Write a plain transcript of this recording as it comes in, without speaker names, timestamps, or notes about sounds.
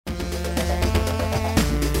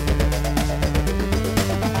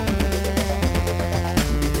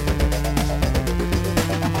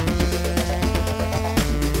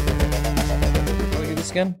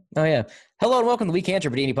skin? Oh, yeah. Hello and welcome to the Week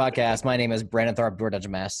Cancer Badini podcast. My name is Brandon Tharp, Door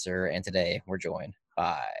Dungeon Master, and today we're joined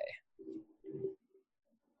by...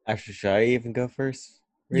 Actually, should I even go first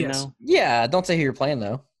now? Yeah, don't say who you're playing,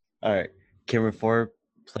 though. All right. Cameron 4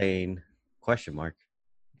 playing question mark.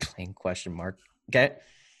 Playing question mark. Okay.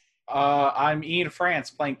 I'm Ian France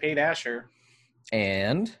playing Pate Asher.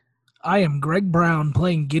 And... I am Greg Brown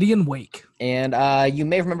playing Gideon Wake. And you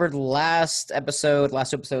may remember the last two episodes,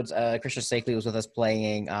 Christian Stakely was with us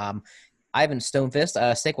playing Ivan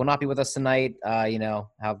Stonefist. Stake will not be with us tonight. You know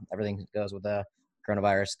how everything goes with the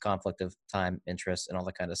coronavirus, conflict of time, interest, and all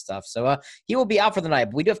that kind of stuff. So he will be out for the night,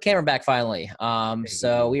 but we do have Cameron back finally.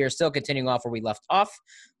 So we are still continuing off where we left off.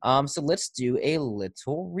 So let's do a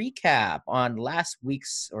little recap on last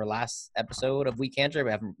episode of Week Cancer. We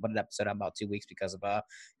haven't put an episode out about 2 weeks because of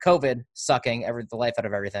COVID sucking the life out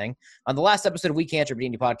of everything. On the last episode of Week Cancer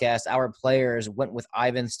Badini podcast, our players went with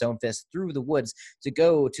Ivan Stonefist through the woods to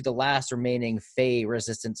go to the last remaining Fey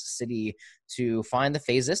Resistance city to find the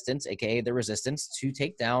Phasistance, aka the Resistance, to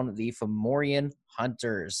take down the Fomorian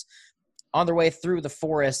Hunters. On their way through the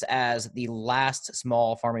forest, as the last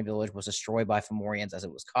small farming village was destroyed by Fomorians as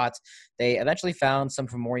it was caught, they eventually found some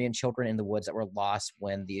Fomorian children in the woods that were lost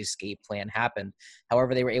when the escape plan happened.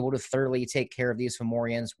 However, they were able to thoroughly take care of these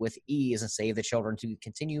Fomorians with ease and save the children to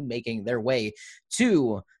continue making their way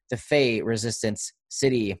to the Fey Resistance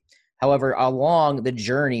city. However, along the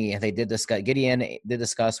journey, Gideon did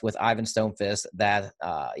discuss with Ivan Stonefist that,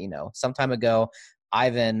 some time ago,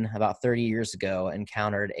 Ivan, about 30 years ago,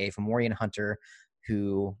 encountered a Fomorian hunter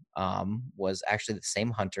who was actually the same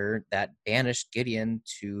hunter that banished Gideon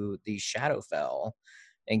to the Shadowfell.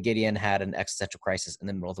 And Gideon had an existential crisis in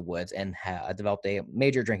the middle of the woods and developed a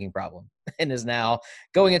major drinking problem and is now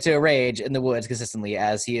going into a rage in the woods consistently,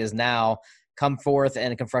 as he is now come forth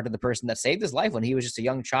and confronted the person that saved his life when he was just a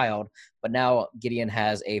young child. But now Gideon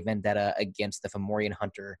has a vendetta against the Fomorian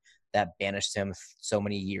hunter that banished him so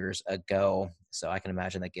many years ago. So I can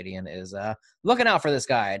imagine that Gideon is looking out for this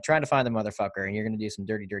guy, trying to find the motherfucker, and you're going to do some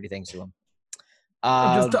dirty, dirty things to him.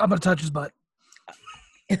 I'm going to touch his butt.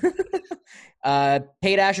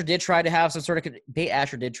 Pate Asher did try to find some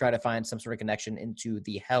sort of connection into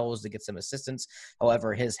the Hells to get some assistance.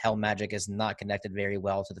 However, his Hell magic is not connected very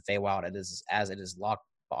well to the Feywild. It is locked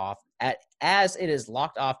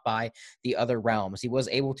off by the other realms. He was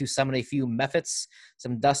able to summon a few Mephits,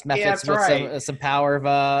 some dust Mephits with some power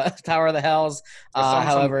of the Hells.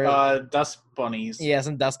 However, some dust bunnies. Yeah,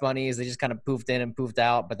 some dust bunnies. They just kind of poofed in and poofed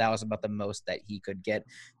out, but that was about the most that he could get.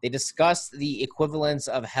 They discussed the equivalence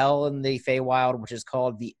of Hell in the Feywild, which is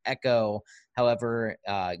called the Echo. However,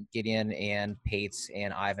 Gideon and Pate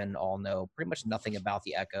and Ivan all know pretty much nothing about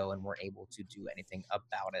the Echo and weren't able to do anything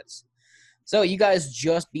about it. So you guys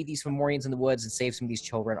just beat these Fomorians in the woods and saved some of these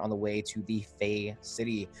children on the way to the Fey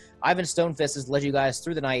City. Ivan Stonefist has led you guys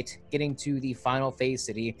through the night, getting to the final Fey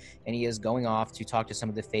City, and he is going off to talk to some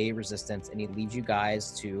of the Fey Resistance, and he leaves you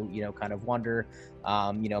guys to, kind of wonder,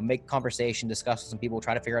 make conversation, discuss with some people,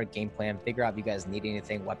 try to figure out a game plan, figure out if you guys need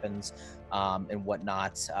anything, weapons, and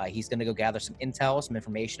whatnot. He's going to go gather some intel, some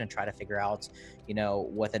information, and try to figure out,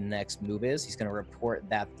 what the next move is. He's going to report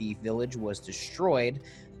that the village was destroyed.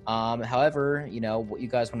 However, what you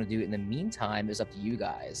guys want to do in the meantime is up to you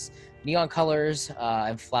guys. Neon colors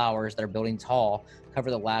and flowers that are building tall cover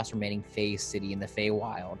the last remaining Fey city in the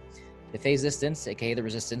Feywild. The Phasistance, aka the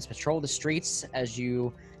Resistance, patrol the streets as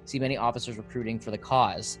you see many officers recruiting for the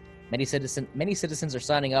cause. Many citizens are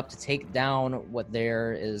signing up to take down what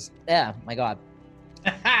there is.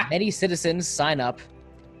 Many citizens sign up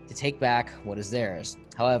to take back what is theirs.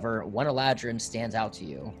 However, one Eladrin stands out to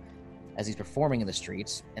you as he's performing in the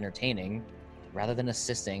streets, entertaining, rather than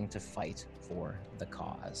assisting to fight for the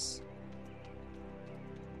cause.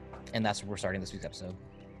 And that's where we're starting this week's episode.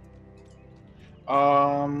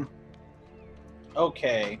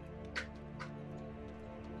 Okay.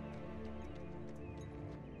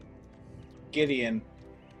 Gideon,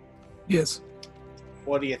 Yes.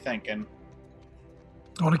 what are you thinking?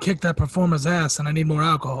 I want to kick that performer's ass and I need more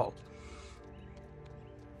alcohol.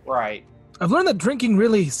 Right. I've learned that drinking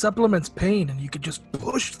really supplements pain and you could just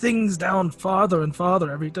push things down farther and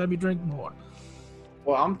farther every time you drink more.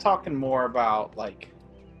 Well, I'm talking more about,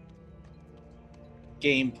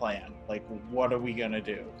 game plan. What are we going to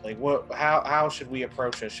do? How should we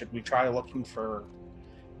approach this? Should we try looking for,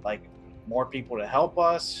 more people to help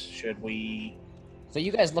us? Should we... So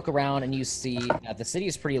you guys look around and you see that the city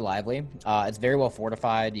is pretty lively. It's very well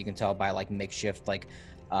fortified. You can tell by makeshift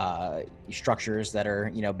structures that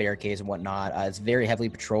are, barricades and whatnot. It's very heavily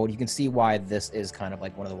patrolled. You can see why this is kind of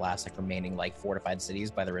like one of the last remaining fortified cities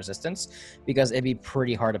by the resistance, because it'd be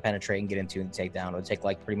pretty hard to penetrate and get into and take down. It would take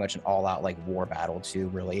pretty much an all-out war battle to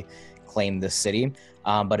really claim this city.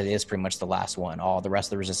 But it is pretty much the last one. All the rest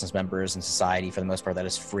of the resistance members and society, for the most part, that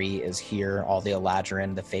is free is here. All the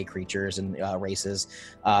Eladrin, the fey creatures and races.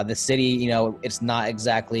 The city, it's not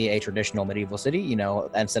exactly a traditional medieval city.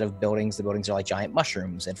 Instead of buildings, the buildings are like giant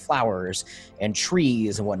mushrooms and flowers and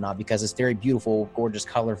trees and whatnot, because it's very beautiful, gorgeous,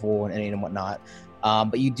 colorful, and whatnot.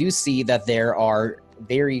 But you do see that there are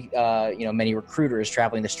very, many recruiters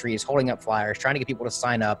traveling the streets, holding up flyers, trying to get people to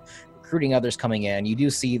sign up, recruiting others coming in. You do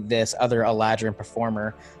see this other Eladrin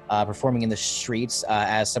performer performing in the streets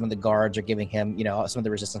as some of the guards are giving him, some of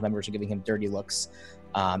the resistance members are giving him dirty looks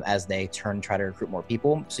as they try to recruit more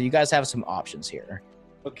people. So you guys have some options here.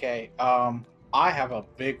 Okay. I have a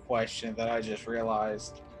big question that I just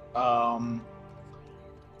realized.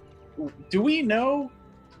 Do we know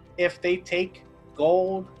if they take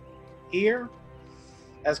gold here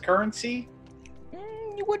as currency?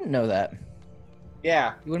 You wouldn't know that.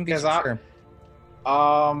 Yeah, you wouldn't be so sure.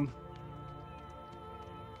 I'm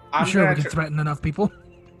sure we can threaten enough people.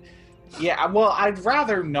 Yeah, well, I'd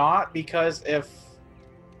rather not, because if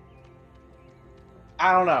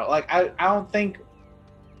I don't know, I don't think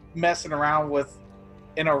messing around with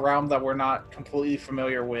in a realm that we're not completely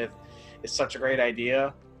familiar with is such a great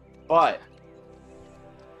idea. But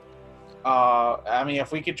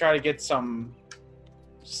if we could try to get some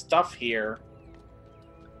stuff here,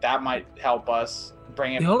 that might help us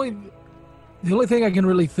bring it. The only thing I can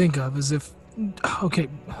really think of is if, okay,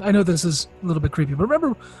 I know this is a little bit creepy, but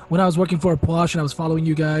remember when I was working for a Posh and I was following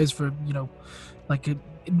you guys for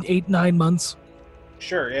 8-9 months?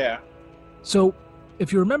 Sure, yeah. So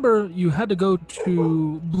if you remember, you had to go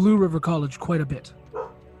to Blue River College quite a bit.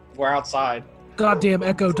 We're outside. Goddamn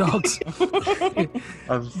echo dogs.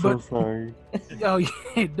 I'm so sorry. Oh,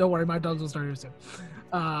 yeah, don't worry, my dogs will start here soon.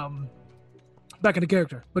 Back into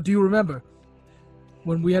character. But do you remember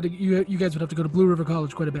when we had to, you guys would have to go to Blue River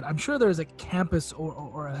College quite a bit? I'm sure there is a campus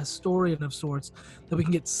or a historian of sorts that we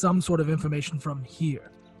can get some sort of information from here.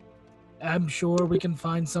 I'm sure we can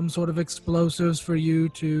find some sort of explosives for you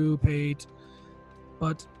to paint,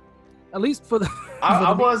 but at least for the...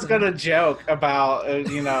 I was going to joke about,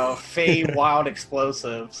 Fey wild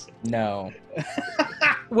explosives. No.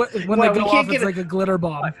 When they go off, it's like a glitter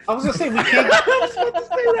bomb. I was going to say, we can't...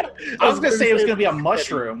 I was going to say it was going to be a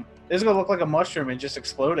mushroom. It's going to look like a mushroom and just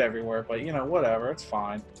explode everywhere, but, whatever, it's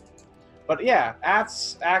fine. But, yeah,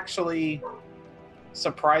 that's actually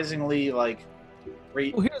surprisingly, well,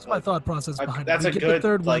 here's my thought process behind that's it. That's a good,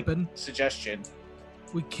 third weapon. Suggestion.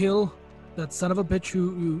 We kill that son of a bitch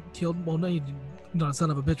who killed... Well, no, he's not a son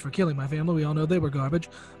of a bitch for killing my family. We all know they were garbage.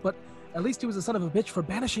 But at least he was a son of a bitch for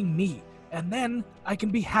banishing me. And then I can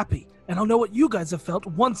be happy. And I'll know what you guys have felt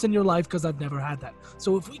once in your life, because I've never had that.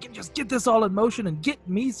 So if we can just get this all in motion and get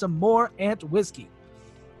me some more ant whiskey.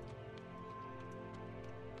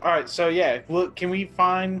 All right, so yeah, can we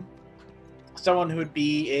find someone who would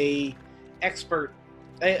be a expert,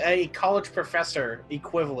 a college professor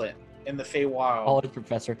equivalent in the Feywild? College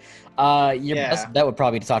professor. That would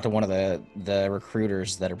probably be to talk to one of the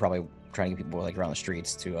recruiters that are probably trying to get people around the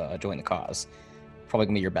streets to join the cause. Probably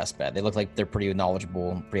gonna be your best bet. They look like they're pretty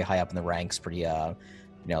knowledgeable, pretty high up in the ranks, pretty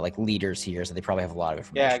leaders here, so they probably have a lot of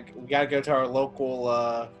information. Yeah, we gotta go to our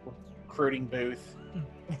local recruiting booth,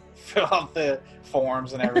 fill out the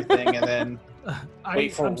forms and everything, and then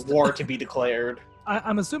wait for war to be declared.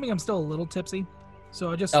 I'm assuming I'm still a little tipsy,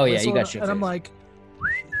 so I just you got you. And I'm like,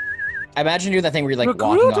 I imagine you're that thing where you're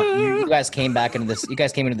walking off. You guys came back into this. You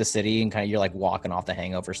guys came into the city and kind of you're walking off the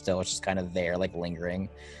hangover still. It's just kind of there, lingering.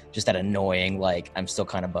 Just that annoying. I'm still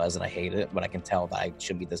kind of buzzed and I hate it, but I can tell that I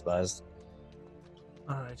shouldn't be this buzzed.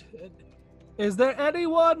 All right. Is there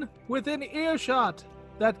anyone within earshot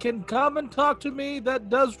that can come and talk to me that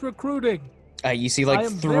does recruiting? You see I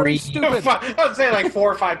am three. very stupid. I would say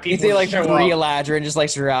 4 or 5 people. You see 3 Eladrin just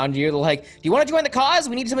surround you. They're do you want to join the cause?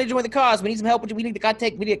 We need somebody to join the cause. We need some help. We gotta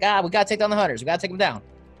take down the hunters. We gotta take them down.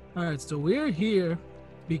 All right, so we're here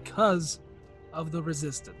because of the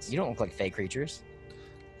resistance. You don't look like fake creatures.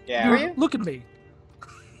 Yeah. Look at me.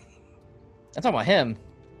 I'm talking about him.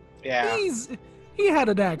 Yeah. He had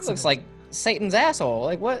an accent. Looks like Satan's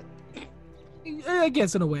asshole. What? I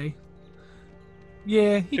guess in a way.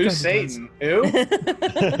 Yeah. Who's Satan? Who?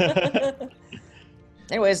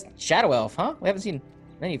 Anyways, Shadow Elf, huh? We haven't seen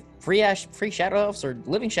any free Shadow Elves or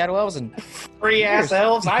living Shadow Elves and free ass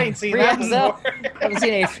elves. I ain't seen that before.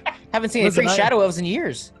 haven't seen any free Shadow Elves in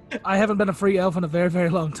years. I haven't been a free elf in a very, very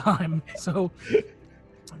long time. So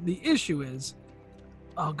The issue is,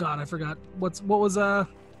 oh god, I forgot what was the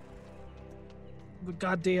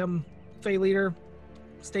goddamn Fey leader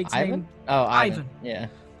state's Ivan? name? Oh, Ivan. Yeah.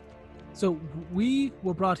 So we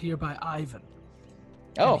were brought here by Ivan.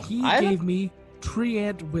 Oh, and he Ivan? gave me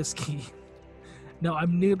Treant whiskey. Now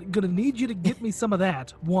I'm gonna need you to get me some of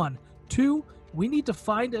that. 1, 2. We need to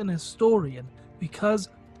find an historian because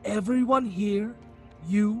everyone here,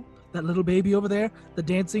 you, that little baby over there, the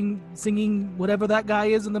dancing, singing, whatever that guy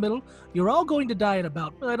is in the middle, you're all going to die in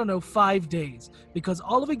about, I don't know, 5 days because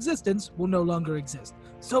all of existence will no longer exist.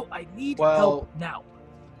 So I need help now.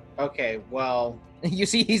 Okay, well, You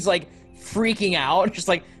see, he's like freaking out, just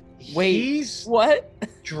like, wait, he's what?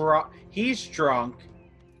 He's drunk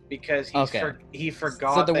because he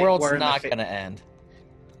forgot. So the that world's we're in not the gonna end.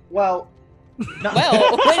 Well, not,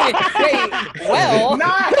 Well, wait, well,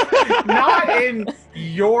 not in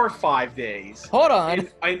your 5 days. hold on.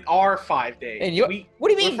 In our 5 days. In your, what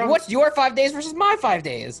do you mean? What's your 5 days versus my 5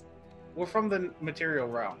 days? We're from the material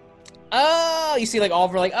realm. Oh, you see, like all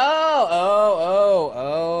of like, oh.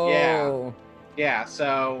 Yeah.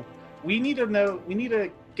 So we need to know. We need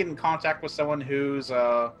to get in contact with someone who has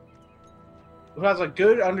a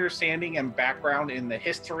good understanding and background in the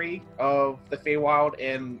history of the Feywild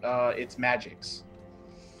and its magics.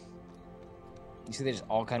 You see, they just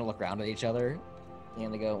all kind of look around at each other,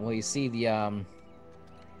 and they go, "Well, you see, the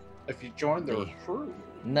If you join the crew."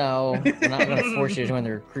 No, we're not going to force you to join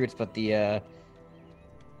the recruits, but the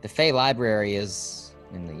Fey Library is,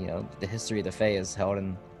 in the history of the Fey is held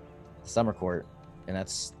in the Summer Court, and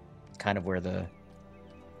that's kind of where the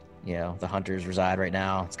hunters reside right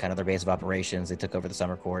now. It's kind of their base of operations. They took over the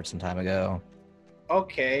Summer Court some time ago.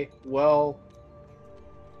 Okay, well,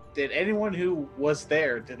 did anyone who was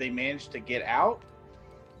there, did they manage to get out?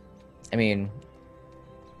 I mean,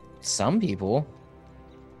 some people.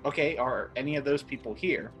 Okay, are any of those people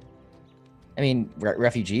here? I mean,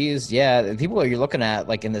 refugees, yeah. The people you're looking at,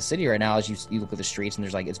 like in the city right now, as you look at the streets, and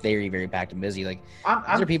there's like, it's very, very packed and busy. Like,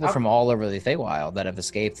 these are people from all over the Feywild that have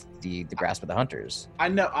escaped the grasp of the hunters. I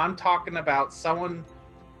know. I'm talking about someone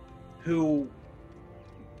who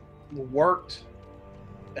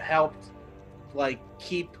helped, like,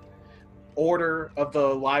 keep order of the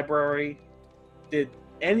library. Did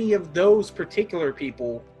any of those particular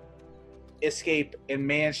people escape and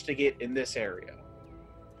manage to get in this area?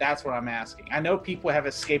 That's what I'm asking. I know people have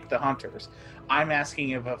escaped the hunters. I'm asking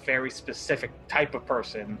if a very specific type of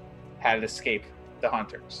person had escaped the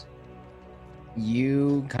hunters.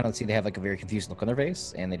 You kind of see they have like a very confused look on their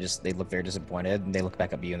face, and they look very disappointed, and they look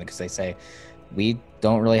back at you because they say, "We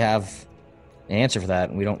don't really have an answer for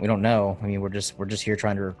that. We don't know. I mean, we're just here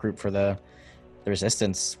trying to recruit for the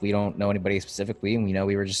resistance. We don't know anybody specifically, and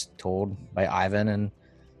we were just told by Ivan and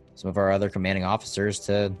some of our other commanding officers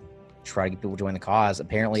to try to get people to join the cause.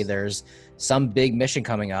 Apparently there's some big mission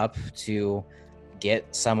coming up to get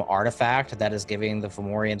some artifact that is giving the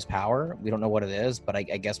Fomorians power. We don't know what it is, but I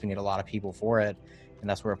guess we need a lot of people for it, and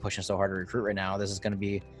that's where we're pushing so hard to recruit right now. This is going to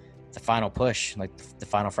be the final push, like the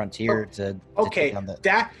final frontier to okay,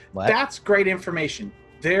 that's great information.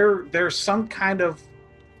 There's some kind of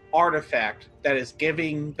artifact that is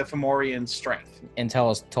giving the Fomorians strength.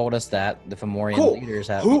 Intel told us that the Fomorian leaders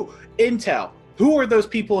have... Intel? Who are those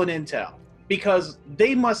people in Intel? Because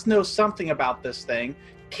they must know something about this thing.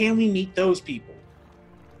 Can we meet those people?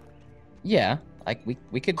 Yeah, like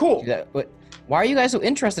we could do that. But why are you guys so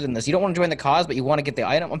interested in this? You don't want to join the cause, but you want to get the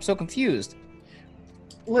item? I'm so confused.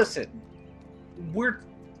 Listen,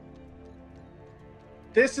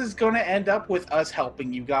 this is going to end up with us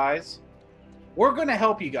helping you guys. We're going to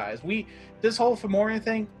help you guys. This whole Fomorian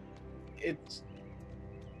thing, and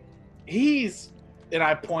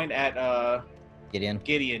I point at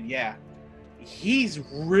Gideon, yeah. He's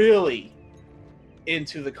really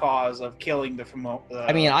into the cause of killing the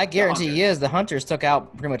I mean, I guarantee he is. The hunters took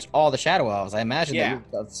out pretty much all the Shadow Elves. I imagine that you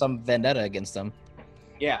have some vendetta against them.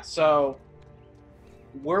 Yeah, so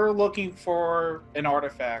we're looking for an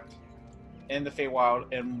artifact in the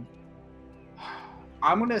Feywild, and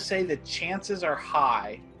I'm going to say the chances are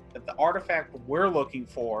high that the artifact we're looking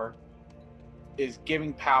for is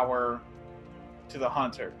giving power to the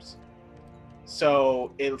hunters.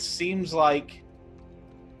 So it seems like,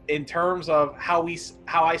 in terms of how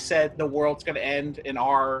I said the world's going to end in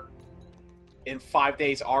 5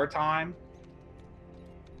 days our time,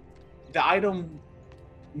 the item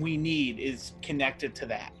we need is connected to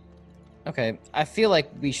that. Okay, I feel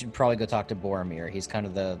like we should probably go talk to Boromir. He's kind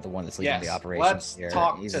of the one that's leading the operations here. Let's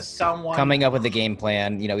talk to someone coming up with the game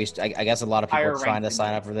plan. I guess a lot of people are trying to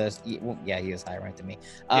sign up for this. Well, yeah, he is higher ranked than me.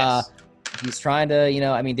 Yes. he's trying to,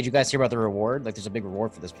 I mean, did you guys hear about the reward? Like, there's a big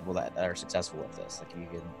reward for those people that are successful with this. Like, you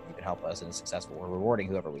can help us, and it's successful. We're rewarding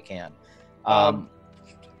whoever we can. I'm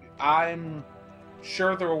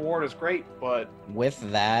sure the reward is great, but with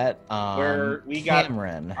that,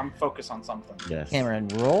 Cameron. I'm focused on something. Yes. Cameron,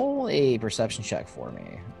 roll a perception check for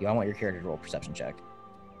me. I want your character to roll a perception check.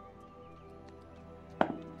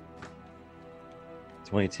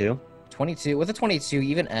 22. 22. With a 22,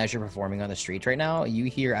 even as you're performing on the street right now, you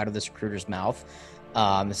hear out of this recruiter's mouth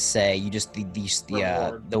say, you just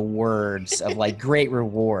the words of like great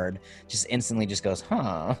reward just instantly just goes,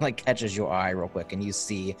 huh, like catches your eye real quick, and you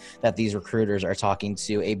see that these recruiters are talking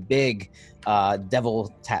to a big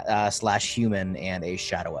devil slash human and a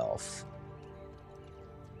shadow elf.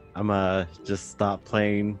 I'm just stop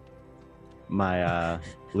playing my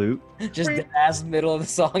flute. Just the ass middle of the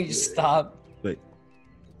song, you stop. But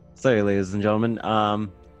sorry, ladies and gentlemen.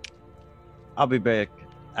 I'll be back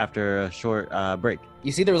after a short break.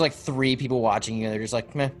 You see there was like 3 people watching you, and they're just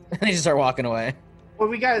like, meh, and they just start walking away. Well,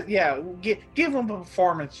 we got, give him a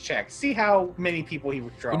performance check. See how many people he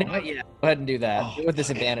would draw. You know what? Yeah, go ahead and do that. Do it with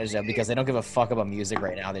disadvantage, though, because they don't give a fuck about music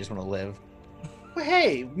right now. They just want to live. Well,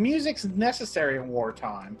 hey, music's necessary in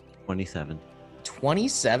wartime. 27.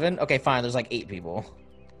 27? Okay, fine. There's like 8 people.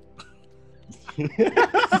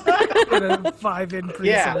 5 increase.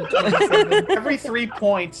 Yeah. On a 27. Every 3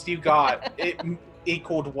 points you got, it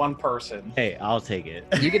equaled 1 person. Hey, I'll take it.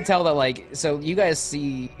 You can tell that, like, so you guys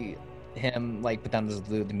see him, like, put down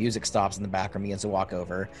the music stops in the background, begins to walk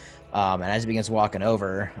over. And as he begins walking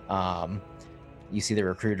over, you see the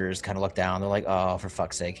recruiters kind of look down. They're like, oh, for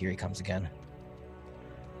fuck's sake, here he comes again.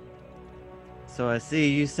 So I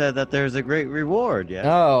see you said that there's a great reward, yeah?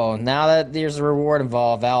 Oh, now that there's a reward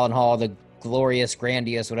involved, Valen Hall, the glorious,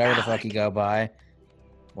 grandiose, whatever the fuck you go by.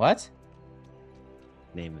 What?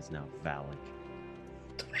 Name is now Valak.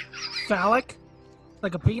 Phallic?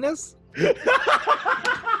 Like a penis? I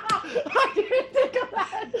didn't think of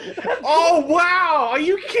that. Oh, wow. Are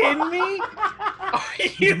you kidding me? Are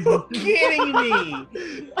you kidding me?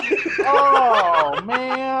 Oh,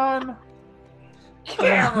 man.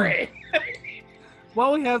 Cameron.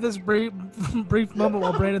 While we have this brief moment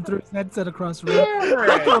while Brandon threw his headset across the room, I'd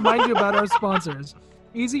like to remind you about our sponsors.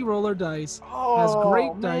 Easy Roller Dice has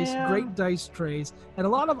great dice, great dice trays, and a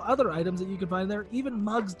lot of other items that you can find there, even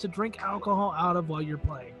mugs to drink alcohol out of while you're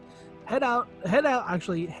playing. Head to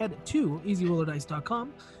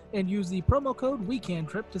easyrollerdice.com and use the promo code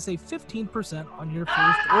WeCanTrip to save 15% on your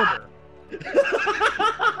first order.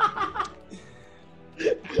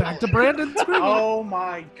 Back to Brandon screaming. Oh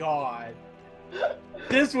my god.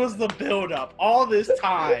 This was the build-up. All this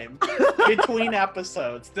time between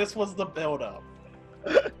episodes, this was the build-up.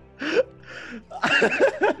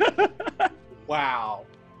 Wow.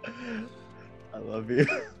 I love you.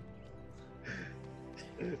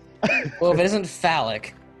 Well, if it isn't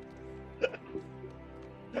phallic.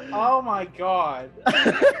 Oh my god.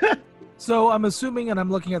 So I'm assuming, and I'm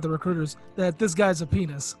looking at the recruiters, that this guy's a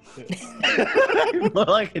penis. More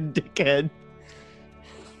like a dickhead.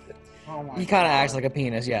 Oh my He kind of God. acts like a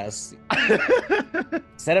penis, yes.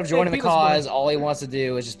 Instead of joining the penis cause, boy. all he wants to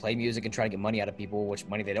do is just play music and try to get money out of people, which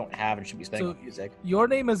money they don't have and should be spending So- on music. Your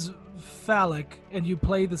name is Phallic, and you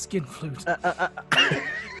play the skin flute.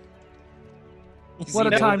 What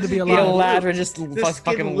a See, time to be the alive. Eladrin just This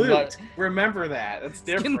fucking skin loot. Remember that. That's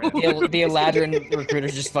different. the Eladrin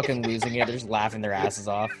recruiters just fucking losing it. They're just laughing their asses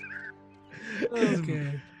off.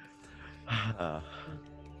 Okay.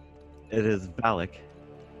 It is Valak,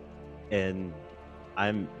 and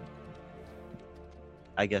I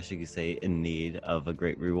guess you could say, in need of a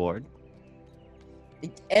great reward.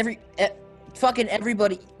 Fucking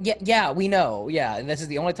everybody. Yeah, we know. Yeah, and this is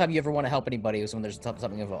the only time you ever want to help anybody is when there's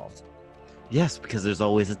something involved. Yes, because there's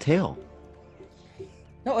always a tail.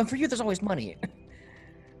 No, and for you, there's always money.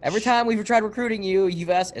 Every time we've tried recruiting you, you've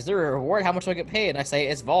asked, "Is there a reward? How much do I get paid?" And I say,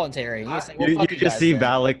 "It's voluntary." And you say, well, You fuck just guys see then."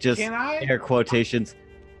 Valak just Can I? air quotations.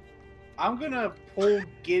 I'm gonna pull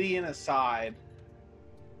Gideon aside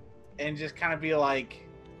and just kind of be like,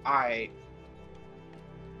 "Alright,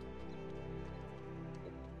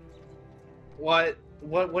 what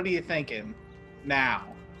are you thinking now?"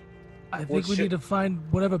 I Well, think we need to find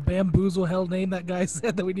whatever bamboozle hell name that guy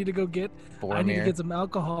said that we need to go get. I need to Boromir. get some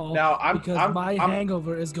alcohol No, because my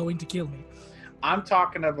hangover is going to kill me. I'm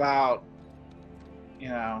talking about,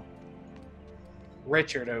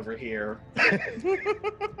 Richard over here.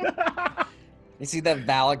 You see that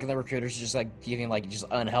Valak and the recruiters just like giving like just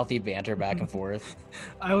unhealthy banter back and forth.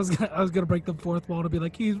 I was gonna break the fourth wall to be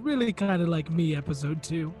like, he's really kind of like me, episode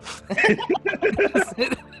 2.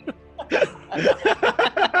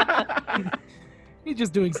 He's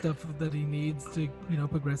just doing stuff that he needs to,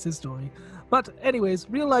 progress his story. But anyways,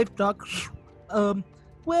 real life Doc.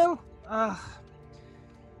 Well, I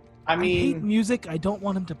I hate mean, music. I don't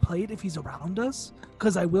want him to play it if he's around us,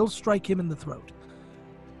 because I will strike him in the throat.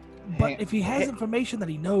 But Hey- if he has hey- information that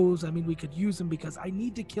he knows, I mean, we could use him because I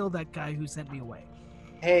need to kill that guy who sent me away.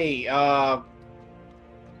 hey,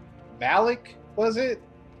 Valak, was it?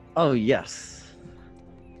 Oh yes.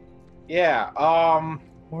 Yeah.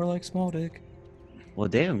 More like small dick. Well,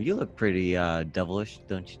 damn, you look pretty devilish,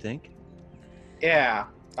 don't you think? Yeah.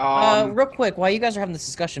 Real quick, while you guys are having this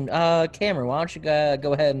discussion, Cameron, why don't you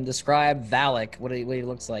go ahead and describe Valak? What he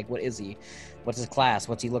looks like? What is he? What's his class?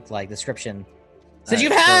 What's he look like? Description. Since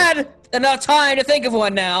you've Alright, had enough time to think of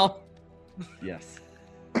one now. Yes.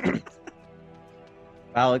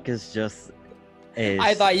 Alec is just a.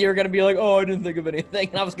 I thought you were gonna be like, "Oh, I didn't think of anything,"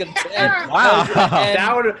 and I was gonna say, Wow.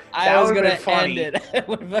 that would I was would've gonna been funny. end it.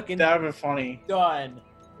 We're fucking That would have been funny. done.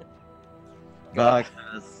 Alec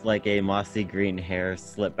has like a mossy green hair,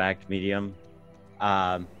 slit back medium.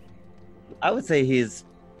 I would say he's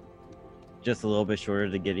just a little bit shorter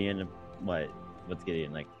than Gideon. What's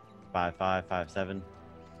Gideon like? 5'5", 5'7",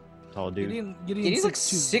 tall dude. He's like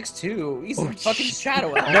 6'2". He's a fucking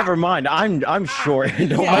shadow elf. Never mind. I'm short.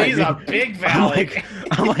 Don't Oh, mind he's me. a big I'm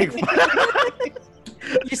Valak. like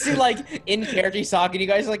You see, like in character, he's talking. You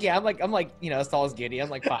guys are like, yeah, I'm like, as tall as Giddy. I'm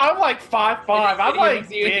like 5'. I'm like 5'5". I'm like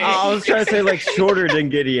big. I was trying to say like shorter than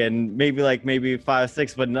Gideon, maybe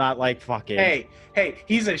 5'6", but not like fucking. Hey,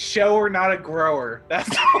 he's a shower, not a grower. That's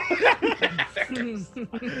all that matters.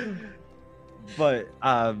 But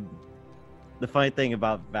the funny thing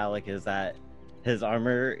about Valak is that his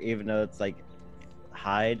armor, even though it's like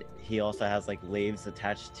hide, he also has like leaves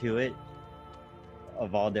attached to it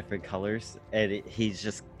of all different colors, and he's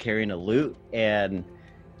just carrying a lute, and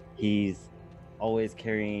he's always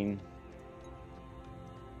carrying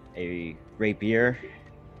a rapier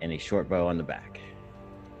and a short bow on the back.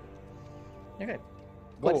 Okay.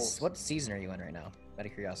 Cool. What season are you in right now? Out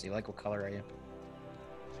of curiosity, like what color are you?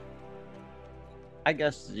 I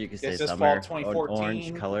guess you could say This is summer, fall or 2014.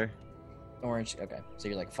 orange color. Orange. Okay, so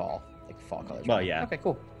you're like fall colors. Well, right now. yeah. Okay,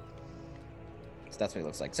 cool. So that's what he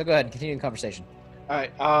looks like. So go ahead, continue the conversation. All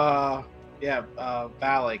right.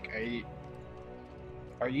 Valak,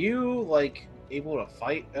 are you like able to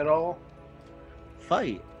fight at all?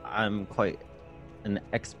 Fight. I'm quite an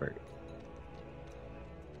expert.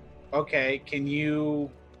 Okay. Can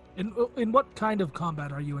you? In what kind of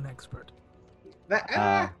combat are you an expert?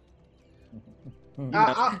 That.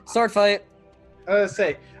 Sword fight.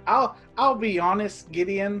 Say, I'll be honest,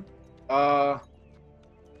 Gideon.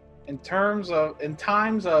 In times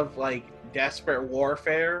of like desperate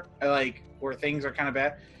warfare, like where things are kind of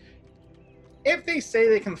bad, if they say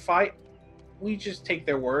they can fight, we just take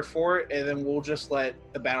their word for it, and then we'll just let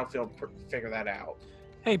the battlefield figure that out.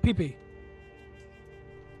 Hey, PP,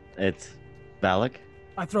 It's Valak.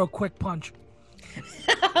 I throw a quick punch.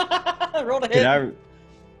 Rolled a hit Did I?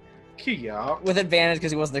 Kia. with advantage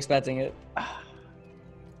because he wasn't expecting it.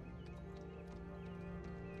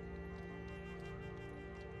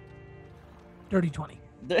 Dirty 20.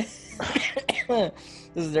 This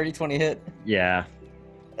is a dirty 20 hit. Yeah.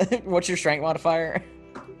 What's your strength modifier?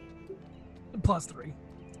 +3.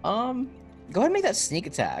 Go ahead and make that sneak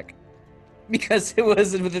attack. Because it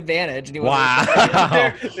was with advantage and he wasn't Wow.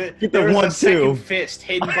 expecting it. Get There the was a 1-2. second fist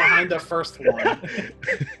hidden behind the first one.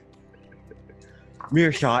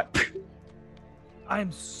 Mirror shot.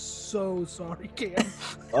 I'm so sorry, Cam.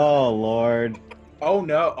 Oh Lord. Oh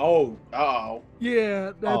no! Oh, uh-oh.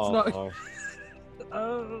 Yeah, that's Oh, not. Lord.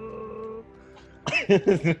 Oh.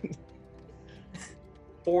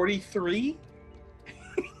 43.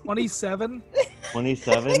 27.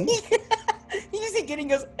 27. You just see getting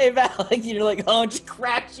goes, hey Val, like you're like, oh, and just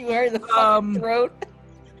cracks you right in the fucking throat.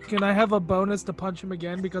 Can I have a bonus to punch him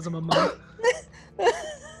again because I'm a monk?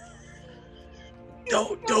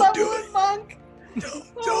 Don't do it, monk.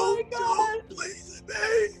 Don't, please,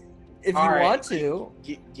 if All you right. want to.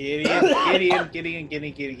 Gideon.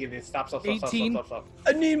 Stop. 18.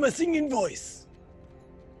 I need my singing voice.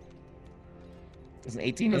 Is an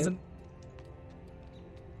 18 hit? Doesn't.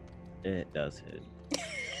 It does hit.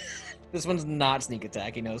 This one's not sneak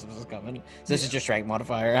attack. He knows this is coming. So this is your strength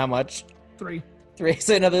modifier. How much? 3. 3.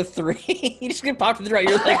 So another 3. You just get popped in the throat.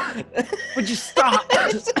 You're like, Would you stop?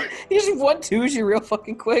 you just 1-2s you real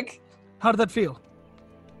fucking quick. How did that feel?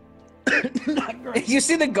 Not great. You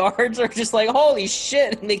see the guards are just like, holy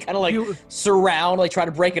shit, and they kind of like You- surround, like try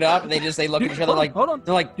to break it up, and they look at each other like, hold on.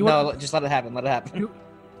 they're like, You no, want- just let it happen, let it happen.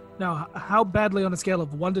 Now, how badly on a scale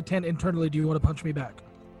of 1 to 10 internally do you want to punch me back?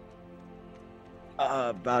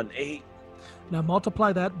 About an 8. Now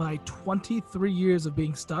multiply that by 23 years of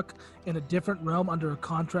being stuck in a different realm under a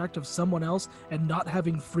contract of someone else and not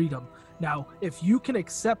having freedom. Now, if you can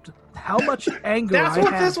accept how much anger That's I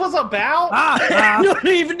what have, this was about. I don't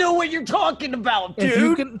even know what you're talking about, if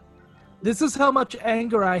you dude. can, this is how much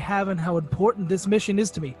anger I have and how important this mission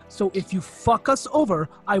is to me. So if you fuck us over,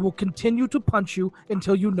 I will continue to punch you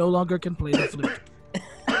until you no longer can play the flute.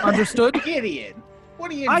 Understood? Gideon,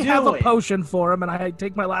 what are you I doing? have a potion for him, and I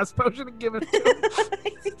take my last potion and give it to him.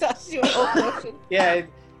 He tossed you a whole potion. Yeah,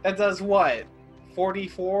 that does what?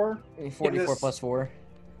 44? 44 plus 4.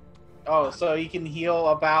 Oh, so you can heal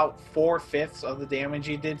about 4/5 of the damage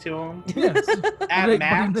you did to him Yes. at But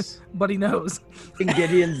max. But he knows. And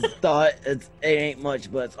Gideon's thought it ain't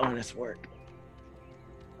much, but it's honest work.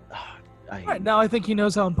 All right, now I think he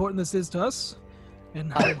knows how important this is to us,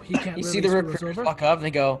 and how he can't You really see the screw us recruiters over. fuck up and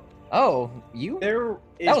they go, "Oh, you? There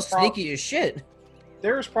is That was sneaky as shit."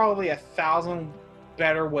 There's probably 1,000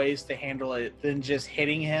 better ways to handle it than just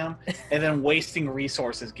hitting him and then wasting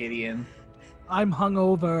resources, Gideon. I'm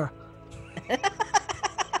hungover.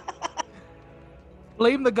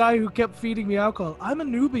 Blame the guy who kept feeding me alcohol. I'm a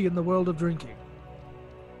newbie in the world of drinking.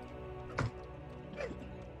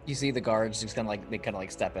 You see the guards just kind of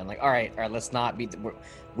like step in, like, all right, let's not be.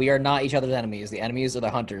 We are not each other's enemies. The enemies are the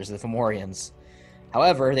hunters, the Fomorians.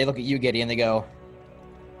 However, they look at you, Gideon, and they go,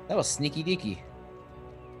 "That was sneaky deaky."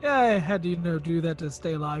 Yeah, I had to, do that to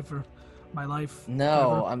stay alive for my life. No,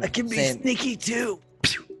 forever. I'm I can be saying, sneaky too.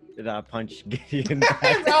 Did I punch Gideon back?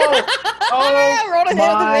 No! Oh, roll a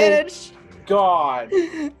my advantage. God.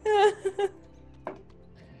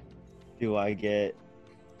 Do I get?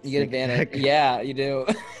 You get sneak advantage. attack? Yeah, you do.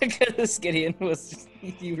 Because Gideon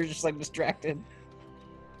you were just like distracted.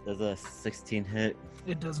 Does a 16 hit?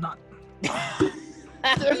 It does not.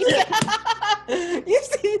 You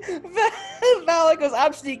see, Vala goes,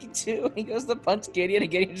 "I'm sneaky too." He goes to punch Gideon,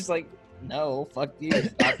 and Gideon's just like, "No, fuck you."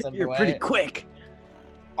 Knocks him You're away. pretty quick.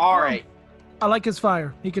 All right. I like his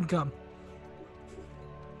fire. He can come.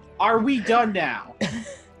 Are we done now?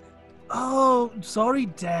 Oh, sorry,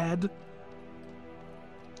 Dad.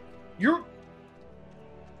 You're.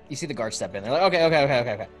 You see the guards step in. They're like,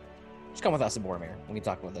 okay. Just come with us to Boromir. We can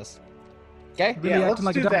talk about this. Okay? Really Yeah, acting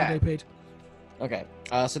let's like a do double that. day page. Okay.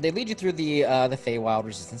 So they lead you through the Feywild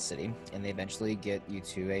Resistance City, and they eventually get you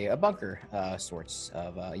to a bunker sorts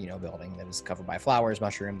of building that is covered by flowers,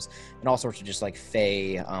 mushrooms, and all sorts of just like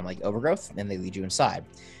Fey like overgrowth. And they lead you inside.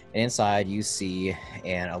 And inside you see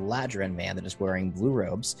an Eladrin man that is wearing blue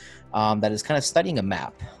robes that is kind of studying a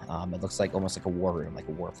map. It looks like almost like a war room, like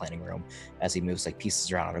a war planning room, as he moves like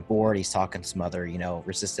pieces around on a board. He's talking to some other,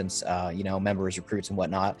 resistance, members, recruits and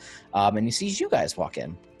whatnot. And he sees you guys walk in,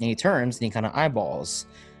 and he turns and he kind of eyeballs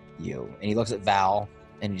you, and he looks at Val,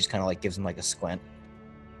 and he just kind of like gives him like a squint,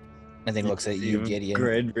 and then he looks at See you, him Gideon.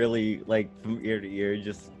 Grin really like from ear to ear,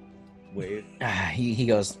 just wave. He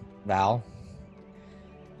goes, "Val."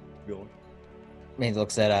 Go. And he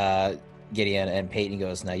looks at Gideon and Peyton. He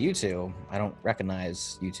goes, "Now you two, I don't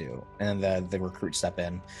recognize you two." And then the recruits step in,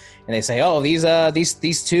 and they say, "Oh, these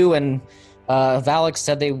two and Valak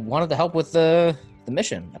said they wanted to help with the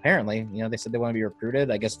mission. Apparently, they said they want to be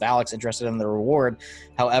recruited. I guess Valak's interested in the reward.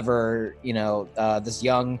 However, this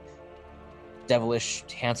young, devilish,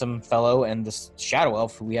 handsome fellow and this shadow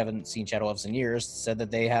elf, who we haven't seen shadow elves in years, said that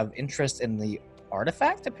they have interest in the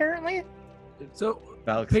artifact. Apparently." So,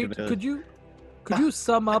 Valak's Pete, gonna- could you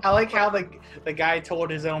sum up? I like how the guy told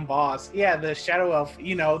his own boss, "Yeah, the shadow elf,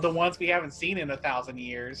 the ones we haven't seen in 1,000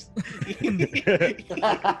 years."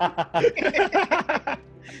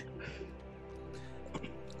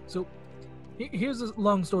 So, here's a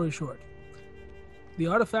long story short. The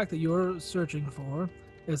artifact that you're searching for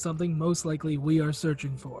is something most likely we are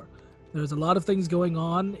searching for. There's a lot of things going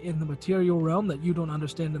on in the material realm that you don't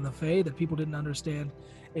understand in the Fae, that people didn't understand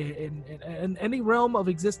in any realm of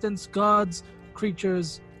existence, gods,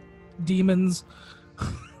 creatures, demons.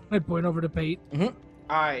 I point over to Pate.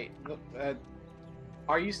 Alright,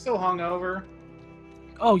 are you still hungover?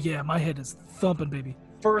 Oh yeah, my head is thumping, baby.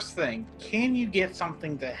 First thing, can you get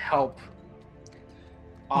something to help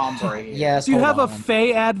Ombre here? Yes. Do you have hold a on.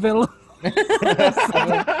 Fae Advil?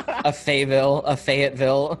 A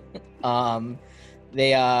Fayetteville.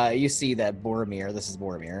 You see that Boromir, this is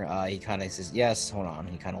Boromir, he kind of says, "Yes, hold on."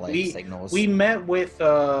 He kind of like signals We met with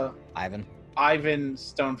Ivan. Ivan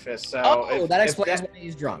Stonefist, so Oh, if- that if explains why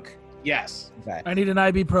he's drunk. Yes. Okay. I need an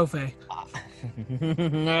ibuprofen.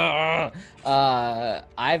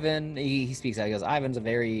 Ivan, he speaks out. He goes, "Ivan's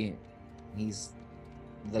he's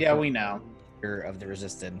the Yeah, we know. leader of the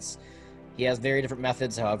resistance. He has very different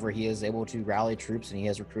methods. However, he is able to rally troops, and he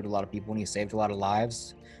has recruited a lot of people, and he saved a lot of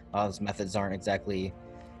lives. Those methods aren't exactly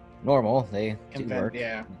normal. They do work.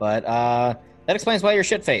 Yeah. But that explains why you're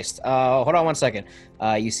shit-faced. Hold on one second.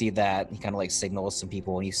 You see that he kind of like signals some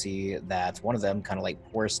people, and you see that one of them kind of like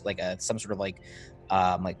pours like some sort of like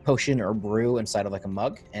potion or brew inside of like a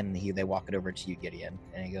mug, and they walk it over to you, Gideon,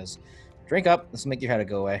 and he goes, "Drink up. This will make your headache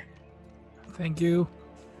go away." Thank you.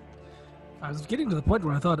 I was getting to the point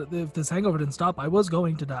where I thought if this hangover didn't stop, I was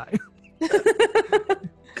going to die.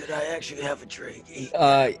 Could I actually have a drink?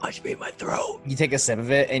 Punch me in my throat. You take a sip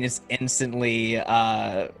of it, and it's instantly it's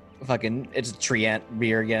a Trient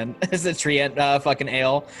beer again. It's a Trient fucking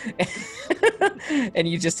ale. And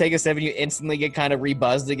you just take a sip and you instantly get kind of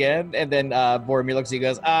rebuzzed again. And then Boromir looks at you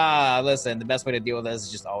and goes, listen, the best way to deal with this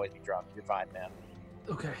is just always be drunk. You're fine, man.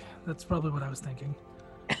 Okay, that's probably what I was thinking.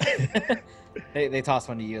 They toss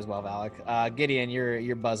one to you as well, Valak. Gideon,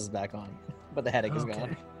 your buzz is back on, but the headache is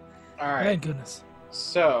gone. All right. Thank goodness.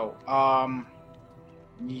 So,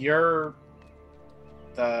 you're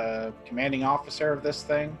the commanding officer of this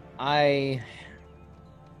thing? I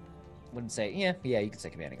wouldn't say, yeah, you could say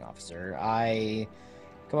commanding officer. I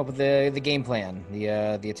come up with the game plan,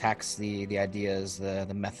 the attacks, the ideas,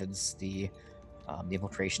 the methods, the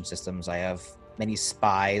infiltration systems. I have many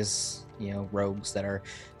spies, rogues that are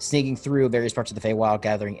sneaking through various parts of the Feywild,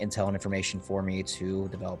 gathering intel and information for me to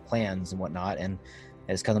develop plans and whatnot. And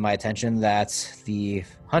it has come to my attention that the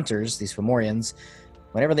hunters, these Fomorians,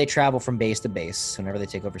 whenever they travel from base to base, whenever they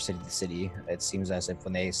take over city to city, it seems as if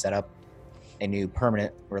when they set up a new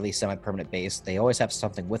permanent or at least semi-permanent base, they always have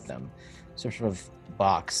something with them. Some sort of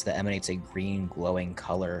box that emanates a green glowing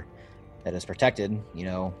color that is protected,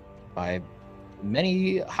 by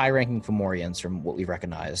many high-ranking Fomorians from what we've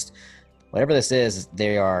recognized. Whatever this is,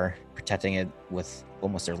 they are protecting it with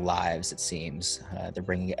almost their lives, it seems. They're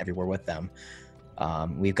bringing it everywhere with them.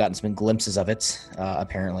 We've gotten some glimpses of it,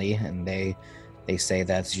 apparently, and they say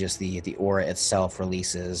that's just the aura itself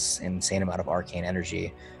releases an insane amount of arcane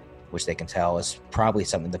energy, which they can tell is probably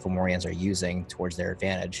something the Fomorians are using towards their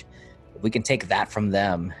advantage. If we can take that from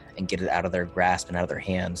them and get it out of their grasp and out of their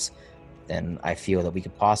hands, then I feel that we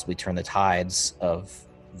could possibly turn the tides of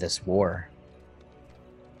this war.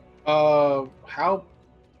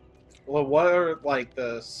 What are like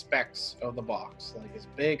the specs of the box? Like, is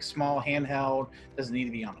it big, small, handheld? Does it need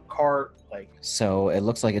to be on a cart? So it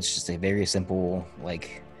looks like it's just a very simple,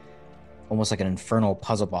 almost like an infernal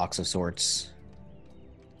puzzle box of sorts.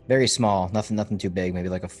 Very small, nothing too big. Maybe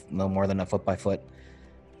no more than a foot by foot.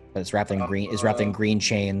 But it's wrapped in green. It's wrapped in green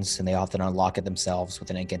chains, and they often unlock it themselves with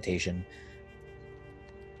an incantation.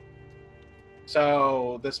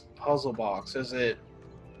 So this puzzle box, is it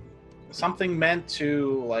something meant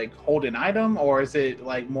to hold an item, or is it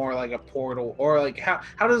more like a portal, or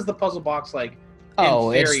how does the puzzle box in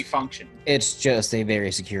theory function? It's just a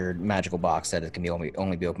very secured magical box that it can be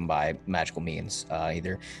only be opened by magical means,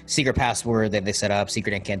 either secret password that they set up,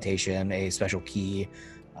 secret incantation, a special key,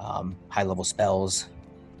 high level spells.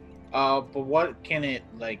 But what can it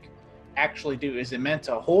actually do? Is it meant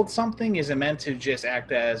to hold something? Is it meant to just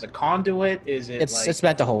act as a conduit? Is it it's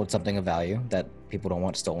meant to hold something of value that people don't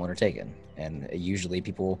want stolen or taken. And usually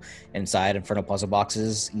people inside infernal puzzle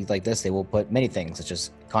boxes like this, they will put many things such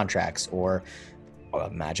as contracts or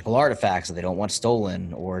magical artifacts that they don't want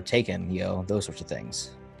stolen or taken, those sorts of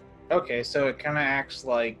things. Okay, so it kind of acts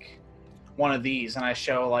like one of these, and I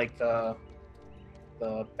show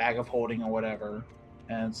the bag of holding or whatever,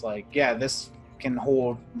 and it's this can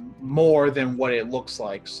hold more than what it looks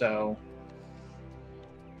like. So,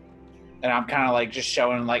 and I'm kind of just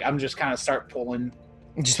showing, I'm just kind of start pulling.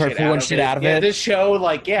 Just start pulling shit out of it. This show,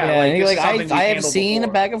 I have seen before.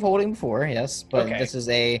 A bag of holding before, yes, but Okay.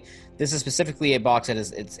 This is specifically a box that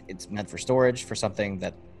it's meant for storage for something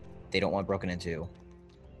that they don't want broken into.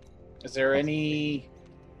 Is there any?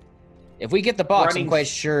 If we get the box, I'm quite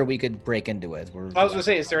sure we could break into it. I was gonna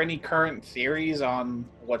say, is there any current theories on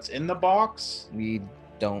what's in the box? We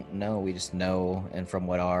don't know. We just know, and from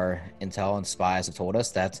what our intel and spies have told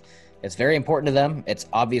us, that it's very important to them. It's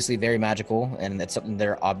obviously very magical, and it's something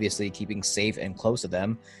they're obviously keeping safe and close to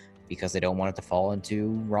them because they don't want it to fall into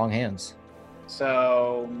wrong hands.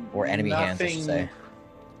 So, or enemy hands, I should say.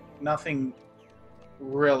 Nothing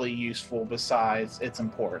really useful besides it's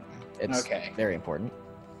important. It's okay. Very important.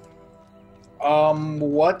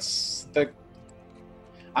 What's the?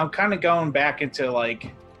 I'm kind of going back into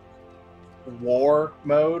war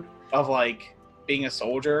mode of being a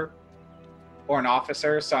soldier or an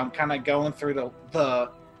officer. So I'm kind of going through the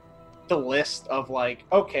list of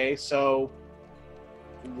okay, so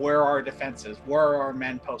where are our defenses? Where are our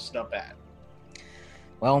men posted up at?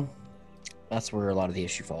 Well, that's where a lot of the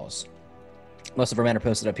issue falls. Most of our men are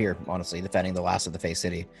posted up here, honestly, defending the last of the Fey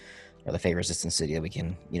City, or the Fey Resistance City that we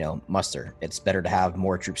can, muster. It's better to have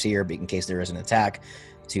more troops here in case there is an attack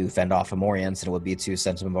to fend off Fomorians than it would be to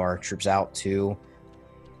send some of our troops out to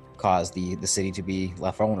cause the city to be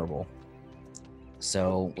left vulnerable.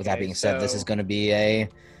 So, with that being said, this is going to be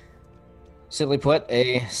simply put,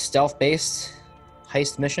 a stealth-based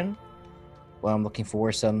heist mission. Well, I'm looking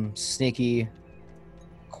for some sneaky,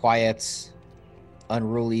 quiet,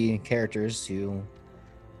 unruly characters to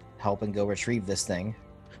help and go retrieve this thing.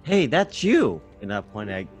 Hey, that's you! And I point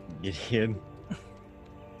at Gideon.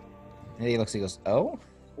 And he looks, he goes, oh?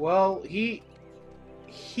 Well,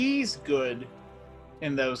 he's good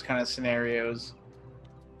in those kind of scenarios.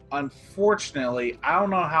 Unfortunately, I don't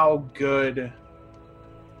know how good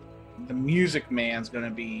the Music Man's going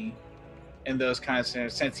to be in those kind of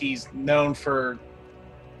scenarios, since he's known for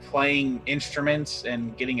playing instruments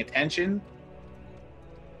and getting attention.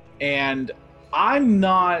 And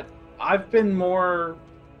I've been more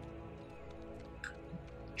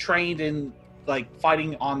trained in like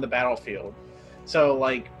fighting on the battlefield. So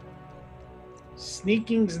like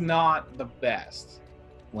sneaking's not the best.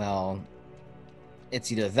 Well,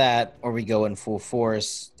 it's either that or we go in full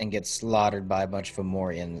force and get slaughtered by a bunch of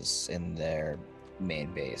Fomorians in their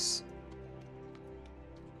main base.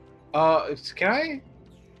 Can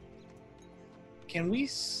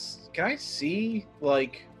I see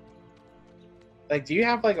like do you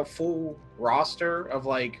have like a full roster of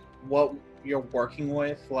like what you're working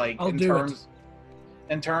with, like in terms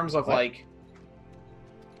of what? Like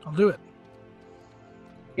I'll do it.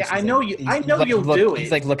 Yeah, I know you'll do it.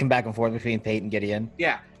 He's like looking back and forth between Pate and Gideon.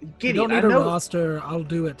 Yeah, Gideon. You don't need a roster. I'll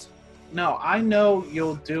do it. No, I know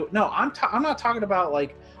you'll do. No, I'm not talking about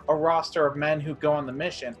like a roster of men who go on the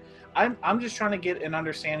mission. I'm just trying to get an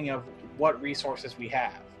understanding of what resources we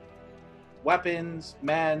have. Weapons,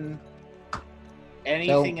 men,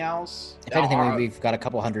 anything else? If anything, we've got a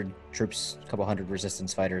couple hundred troops, a couple hundred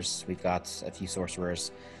resistance fighters. We've got a few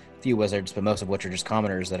sorcerers, a few wizards, but most of which are just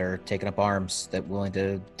commoners that are taking up arms, that willing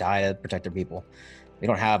to die to protect their people. We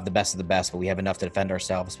don't have the best of the best, but we have enough to defend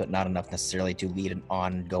ourselves, but not enough necessarily to lead an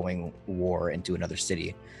ongoing war into another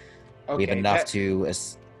city. Okay, we have enough to...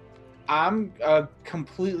 I'm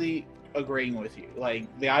completely agreeing with you. Like,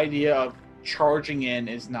 the idea of charging in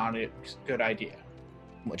is not a good idea.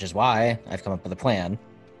 Which is why I've come up with a plan.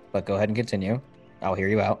 But go ahead and continue. I'll hear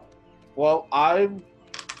you out. Well, I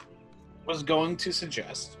was going to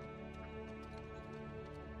suggest...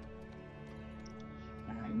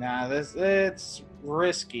 Now, it's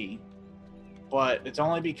risky, but it's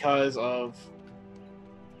only because of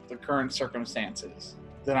the current circumstances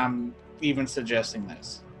that I'm even suggesting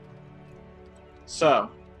this. So,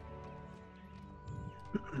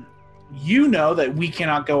 you know that we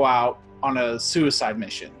cannot go out on a suicide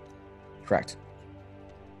mission. Correct.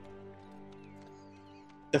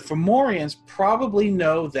 The Fomorians probably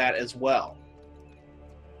know that as well.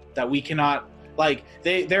 That we cannot, like,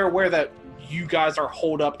 they're aware that you guys are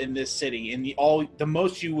holed up in this city, and the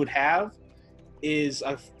most you would have is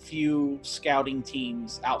a few scouting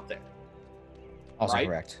teams out there. Also right?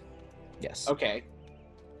 Correct. Yes. Okay.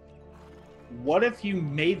 What if you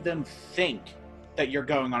made them think that you're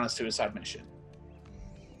going on a suicide mission?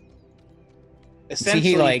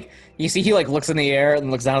 Essentially, you see he looks in the air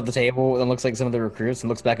and looks down at the table and looks like some of the recruits and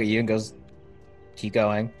looks back at you and goes, "Keep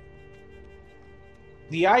going."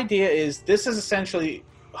 The idea is this is essentially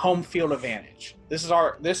home field advantage.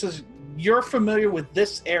 You're familiar with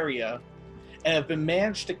this area and have been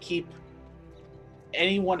managed to keep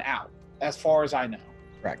anyone out, as far as I know.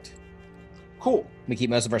 Correct. Cool. We keep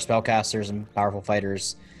most of our spellcasters and powerful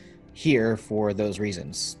fighters here for those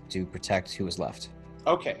reasons, to protect who is left.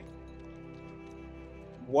 Okay.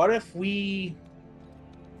 What if we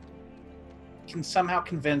can somehow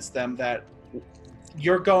convince them that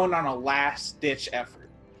you're going on a last-ditch effort?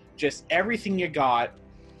 Just everything you got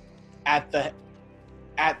at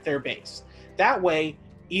their base. That way,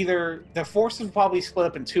 either the forces will probably split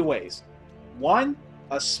up in two ways. One,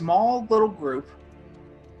 a small little group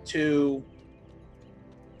to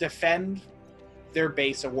defend their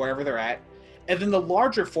base or wherever they're at, and then the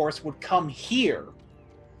larger force would come here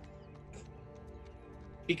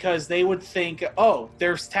because they would think, oh,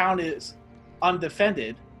 their town is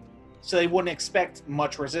undefended, so they wouldn't expect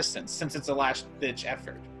much resistance since it's a last-ditch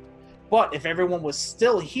effort. But if everyone was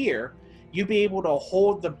still here, you'd be able to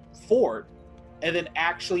hold the fort and then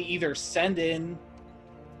actually either send in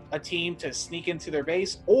a team to sneak into their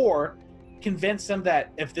base or convince them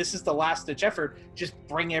that if this is the last-ditch effort, just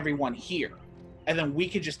bring everyone here. And then we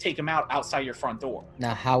could just take them out outside your front door.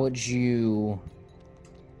 Now, how would you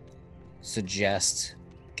suggest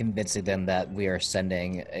convincing them that we are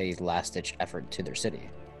sending a last-ditch effort to their city?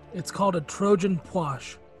 It's called a Trojan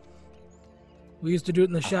Poish. We used to do it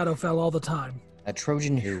in the Shadowfell all the time. A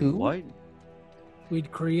Trojan who? What?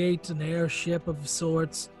 We'd create an airship of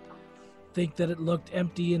sorts, think that it looked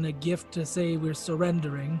empty and a gift to say we're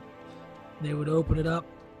surrendering. They would open it up,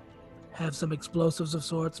 have some explosives of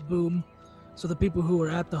sorts, boom. So the people who were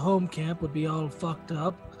at the home camp would be all fucked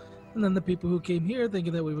up, and then the people who came here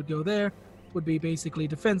thinking that we would go there would be basically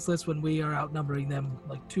defenseless when we are outnumbering them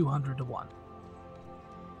like 200 to 1.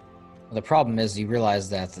 Well, the problem is you realize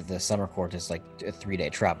that the summer court is like a 3-day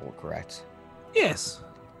travel, correct? Yes.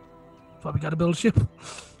 Probably gotta build a ship.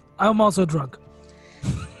 I'm also drunk.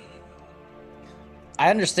 I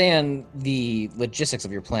understand the logistics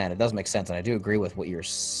of your plan. It does make sense, and I do agree with what you're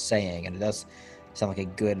saying, and it does sound like a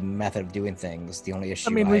good method of doing things. The only issue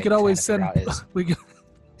I mean, we could always send we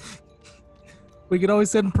could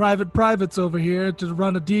always send privates over here to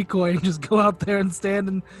run a decoy and just go out there and stand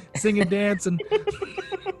and sing and dance and.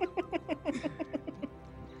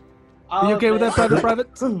 Are you okay with that, private?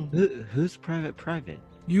 Who's private?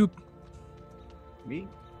 You. Me?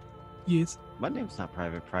 Yes. My name's not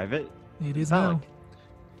private. It is Valak. now.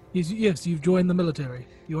 Yes, you've joined the military.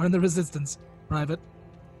 You are in the resistance, privates.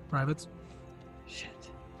 Shit.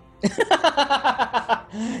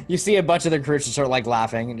 You see a bunch of the crews just sort of like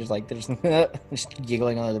laughing and just like they're just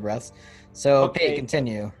giggling under their breaths. So, Pate,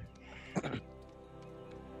 continue.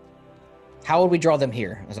 How would we draw them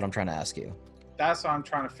here? Is what I'm trying to ask you. That's what I'm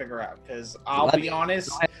trying to figure out, because I'll be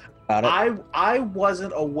honest, About it. I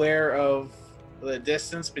wasn't aware of the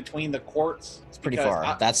distance between the courts. It's pretty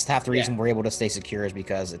far. That's half the reason we're able to stay secure is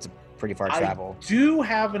because it's a pretty far travel. I do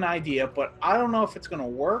have an idea, but I don't know if it's going to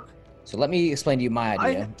work. So let me explain to you my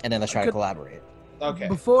idea, and then let's try to collaborate. Okay.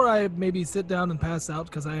 Before I maybe sit down and pass out,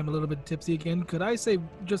 because I am a little bit tipsy again, could I say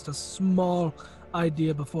just a small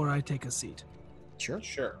idea before I take a seat? Sure.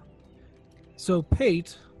 Sure. So,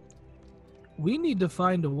 Pate, we need to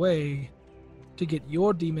find a way to get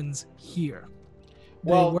your demons here.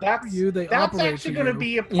 They Well, work that's for you, they that's operate actually for going to you.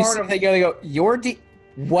 be a You part see, of. they go,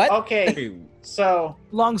 what? Okay. So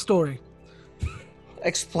Long story.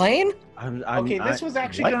 Explain? okay, this was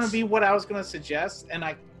actually going to be what I was going to suggest, and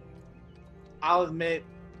I'll admit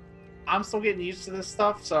I'm still getting used to this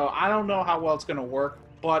stuff, so I don't know how well it's going to work,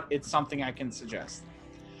 but it's something I can suggest.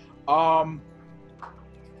 Full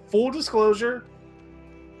disclosure,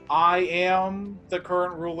 I am the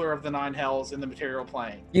current ruler of the 9 hells in the material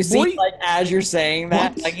plane. You see, Boy- like, as you're saying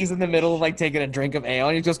that, What? like, he's in the middle of, like, taking a drink of ale,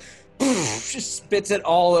 and he goes, just spits it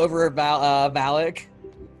all over Valak.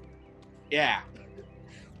 Yeah.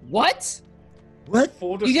 What? What?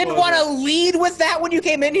 Full You disclosure. didn't want to lead with that when you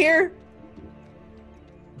came in here?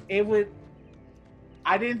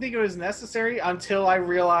 I didn't think it was necessary until I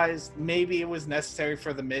realized maybe it was necessary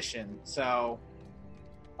for the mission. So,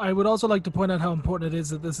 I would also like to point out how important it is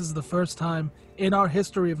that this is the first time in our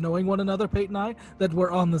history of knowing one another, Pate and I, that we're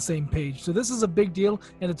on the same page. So this is a big deal,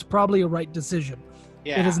 and it's probably a right decision.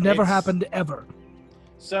 yeah. It has never it's- happened ever.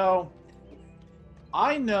 So,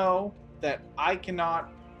 I know that I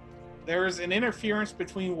cannot. There's an interference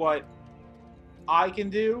between what I can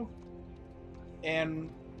do and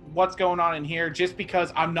what's going on in here just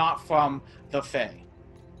because I'm not from the Fae.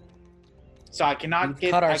 So I cannot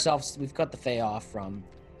We've cut the Fae off from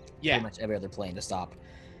Yeah. pretty much every other plane to stop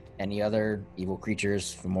any other evil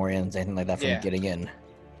creatures, Fomorians, anything like that from Yeah. getting in.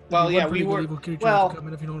 Well, One yeah, pretty we good were. evil creature well- to come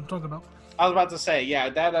in, if you know what I'm talking about. I was about to say, yeah,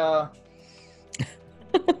 that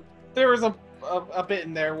there was a bit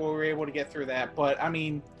in there where we were able to get through that, but I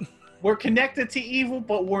mean, we're connected to evil,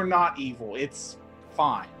 but we're not evil. It's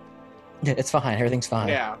fine. Yeah, it's fine. Everything's fine.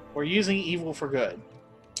 Yeah, we're using evil for good.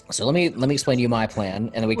 So let me explain to you my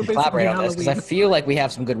plan, and then we We're can collaborate on basically this because I Halloween. feel like we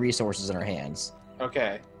have some good resources in our hands.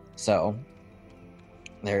 Okay. So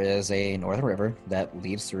there is a northern river that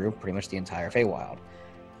leads through pretty much the entire Feywild,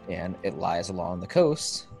 and it lies along the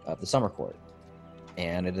coast of the Summer Court,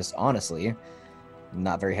 and it is honestly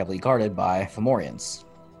not very heavily guarded by Fomorians.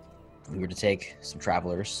 If we were to take some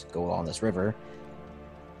travelers, go along this river,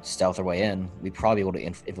 stealth our way in, we'd probably be able to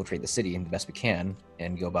infiltrate the city the best we can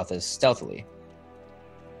and go about this stealthily.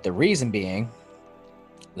 The reason being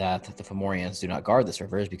that the Fomorians do not guard this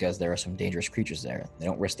river is because there are some dangerous creatures there. They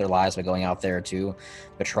don't risk their lives by going out there to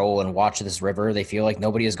patrol and watch this river. They feel like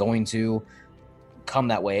nobody is going to come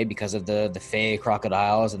that way because of the Fey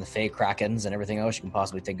crocodiles and the Fey krakens and everything else you can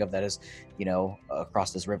possibly think of that is,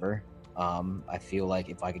 across this river. I feel like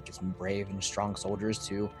if I could get some brave and strong soldiers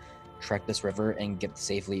to trek this river and get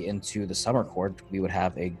safely into the Summer Court, we would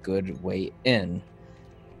have a good way in.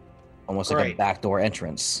 Almost like a Great. backdoor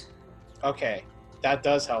entrance. Okay. That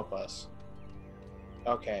does help us.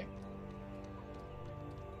 Okay.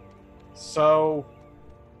 So,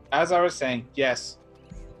 as I was saying, yes,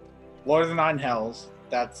 Lord of the Nine Hells.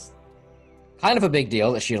 That's kind of a big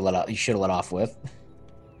deal that you should have let off with.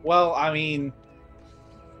 well, I mean,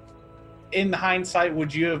 in hindsight,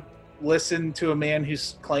 would you have listened to a man who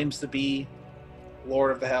claims to be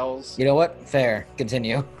Lord of the Hells? You know what? Fair.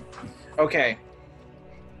 Continue. Okay.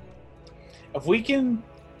 If we can,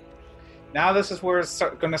 now this is where it's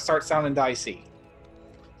going to start sounding dicey.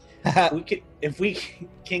 If we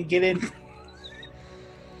can get in,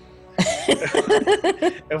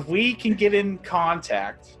 if we can get in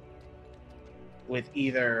contact with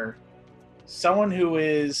either someone who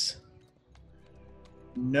is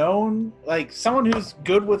known, like someone who's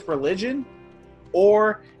good with religion,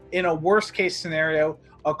 or in a worst case scenario,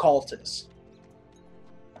 a cultist.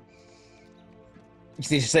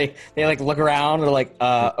 You say they like look around and like,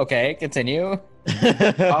 okay, continue.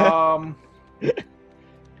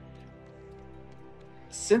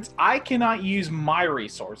 Since I cannot use my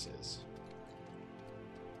resources,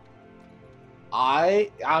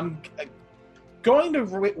 I'm going to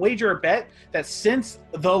wager a bet that since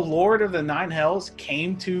the Lord of the Nine Hells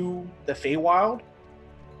came to the Feywild,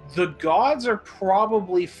 the gods are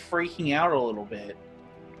probably freaking out a little bit.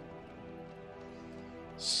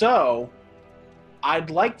 So, I'd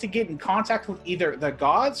like to get in contact with either the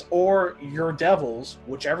gods or your devils,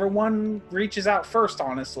 whichever one reaches out first,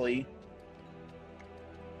 honestly,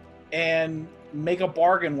 and make a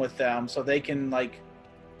bargain with them so they can, like,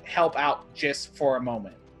 help out just for a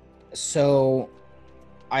moment. So,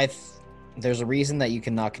 there's a reason that you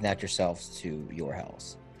cannot connect yourselves to your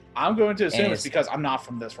hells. I'm going to assume it's because I'm not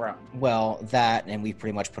from this realm. Well, that, and we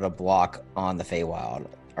pretty much put a block on the Feywild.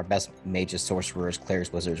 Our best mages, sorcerers,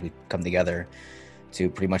 clerics, wizards, we come together to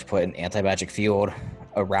pretty much put an anti-magic field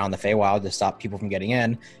around the Feywild to stop people from getting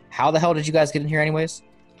in. How the hell did you guys get in here anyways?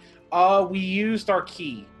 We used our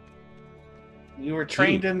key. We were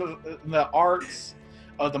trained in the arts,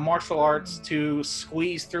 the martial arts, to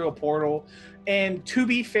squeeze through a portal. And to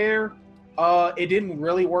be fair, it didn't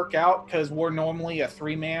really work out because we're normally a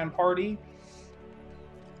 3-man party.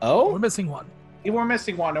 Oh? We're missing one. We're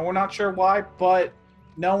missing one, and we're not sure why, but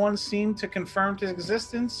no one seemed to confirm his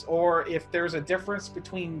existence or if there's a difference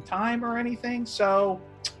between time or anything, so...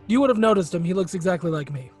 You would have noticed him. He looks exactly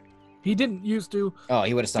like me. He didn't used to. Oh,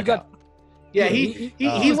 he would have stuck out. Yeah, he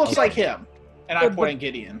looks like him. And I point at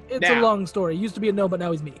Gideon. It's a long story. He used to be a gnome, but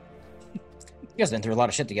now he's me. You guys been through a lot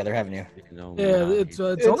of shit together, haven't you? Yeah, it's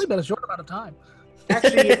only been a short amount of time.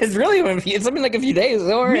 Actually, it's something like a few days.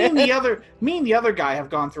 Me and the other guy have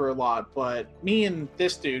gone through a lot, but me and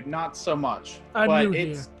this dude not so much. I'm new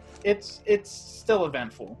here. It's still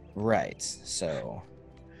eventful. Right. So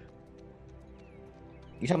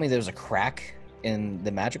you tell me there's a crack in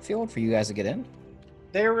the magic field for you guys to get in?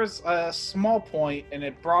 There was a small point, and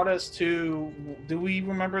it brought us to. Do we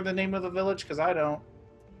remember the name of the village? Because I don't.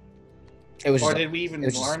 It was. Or did we even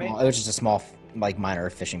learn it? It was just a small, like, minor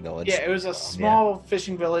fishing village. Yeah, it was a small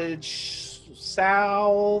fishing village,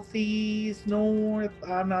 southeast, north.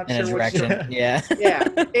 I'm not in sure a direction. Yeah.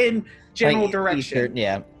 Yeah, in general like, direction. Eastern,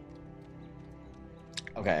 yeah.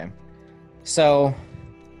 Okay. So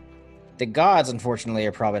the gods, unfortunately,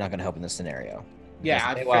 are probably not going to help in this scenario.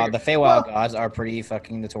 Yeah, the Feywild gods are pretty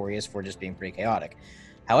fucking notorious for just being pretty chaotic.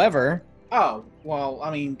 However... Oh, well,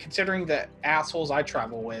 I mean, considering the assholes I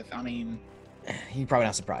travel with, I mean... You're probably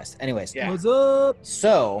not surprised. Anyways. Yeah. What's up?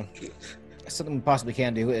 So, something we possibly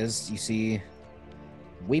can do is, you see,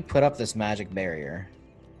 we put up this magic barrier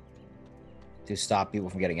to stop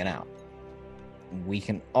people from getting it out. We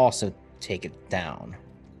can also take it down,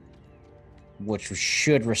 which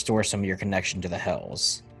should restore some of your connection to the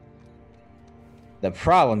Hells. The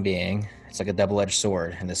problem being, it's like a double-edged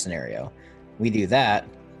sword in this scenario. We do that,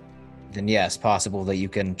 then yes, possible that you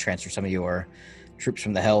can transfer some of your troops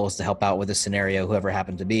from the Hells to help out with this scenario, whoever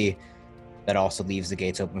happened to be. That also leaves the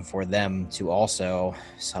gates open for them to also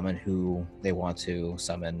summon who they want to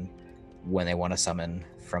summon, when they want to summon,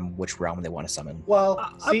 from which realm they want to summon. Well,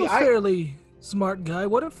 I'm a fairly smart guy.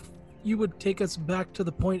 What if you would take us back to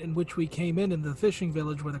the point in which we came in the fishing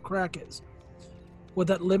village where the crack is? Would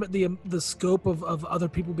that limit the scope of other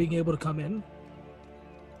people being able to come in?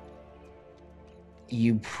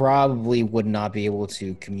 You probably would not be able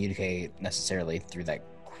to communicate necessarily through that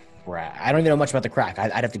crack. I don't even know much about the crack.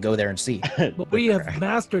 I'd have to go there and see. But we have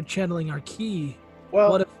mastered channeling our key.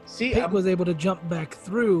 Well, what if Pig was able to jump back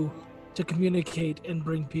through to communicate and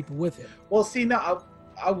bring people with him? Well, see, now,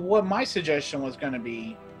 what my suggestion was going to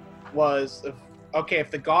be was,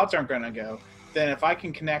 if the gods aren't going to go, then if I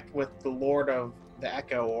can connect with the Lord of the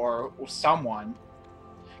Echo or someone,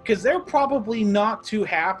 because they're probably not too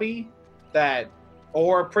happy that,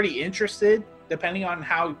 or pretty interested, depending on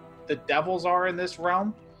how the devils are in this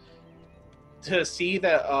realm, to see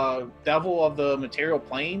that devil of the material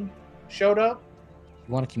plane showed up.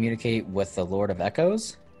 You want to communicate with the Lord of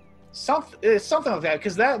Echoes? Something like that,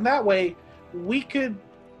 because that way we could,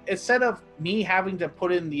 instead of me having to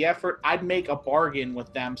put in the effort, I'd make a bargain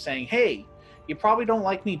with them saying, hey, you probably don't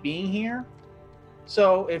like me being here,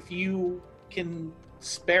 so if you can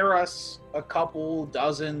spare us a couple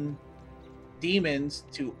dozen demons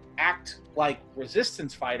to act like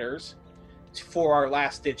resistance fighters for our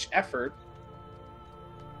last-ditch effort,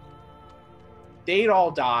 they'd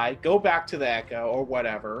all die, go back to the Echo or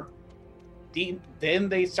whatever. Then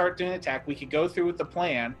they start doing an attack. We could go through with the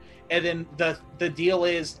plan, and then the deal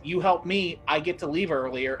is you help me, I get to leave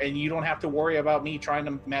earlier, and you don't have to worry about me trying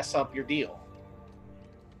to mess up your deal.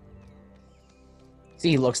 See,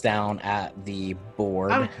 he looks down at the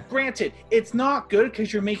board. Granted, it's not good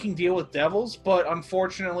because you're making deal with devils, but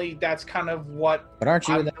unfortunately, that's kind of what. But aren't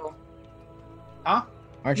you? Huh?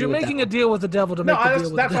 Aren't You're you making a deal with the devil to make the deal with the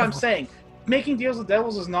devil. That's what I'm saying. Making deals with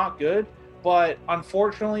devils is not good, but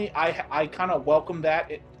unfortunately, I kind of welcome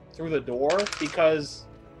that through the door because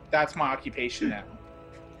that's my occupation now.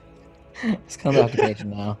 It's kind of an occupation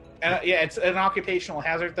now. And yeah, it's an occupational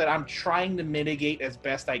hazard that I'm trying to mitigate as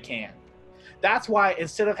best I can. That's why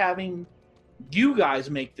instead of having you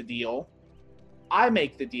guys make the deal, I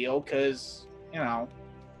make the deal because,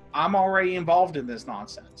 I'm already involved in this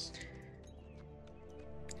nonsense.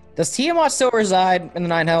 Does Tiamat still reside in the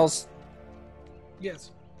Nine Hells?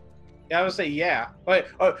 Yes. Yeah, I would say yeah. Wait,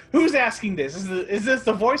 who's asking this? Is this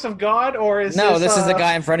the voice of God or is No, this is the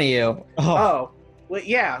guy in front of you. Oh. Wait,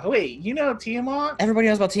 yeah. Wait, you know Tiamat? Everybody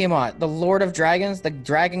knows about Tiamat. The Lord of Dragons, the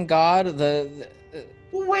dragon god,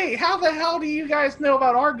 Wait, how the hell do you guys know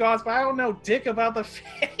about our gods, but I don't know dick about the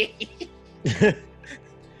Fae?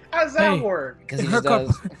 How does that work? Because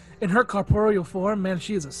in her corporeal form, man,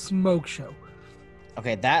 she is a smoke show.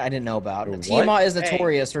 Okay, that I didn't know about. What? Tiamat is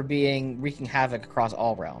notorious for wreaking havoc across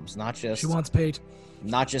all realms, not just She wants paid.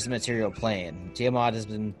 Not just the material plane. Tiamat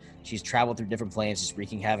she's traveled through different planes, just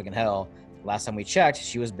wreaking havoc in hell. Last time we checked,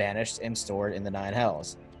 she was banished and stored in the Nine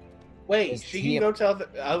Hells. Wait, she can go to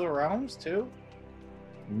other realms too?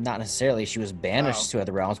 Not necessarily. She was banished to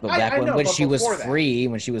other realms, but when she was free,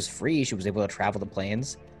 she was able to travel the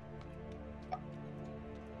planes.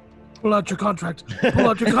 Pull out your contract. Pull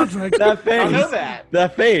out your contract. That face. I know that.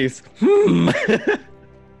 That face.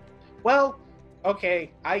 Well,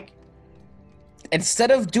 okay,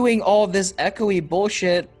 Instead of doing all this echoey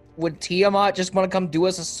bullshit, would Tiamat just want to come do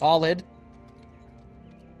us a solid?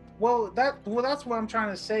 Well, that's what I'm trying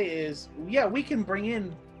to say is, yeah, we can bring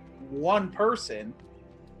in one person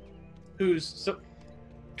who's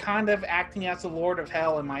kind of acting as the Lord of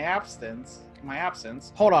Hell in my absence.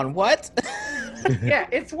 Hold on, what? Yeah,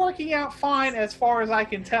 it's working out fine as far as I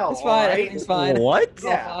can tell. It's fine. Right? It's fine. What? It's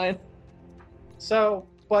all fine. So,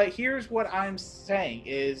 but here's what I'm saying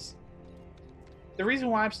is the reason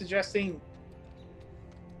why I'm suggesting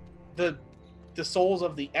the souls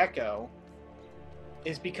of the Echo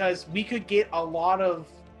is because we could get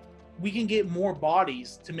more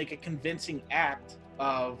bodies to make a convincing act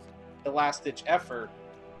of the last-ditch effort.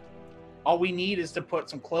 All we need is to put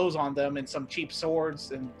some clothes on them and some cheap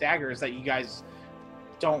swords and daggers that you guys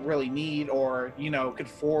don't really need or, could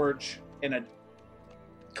forge in a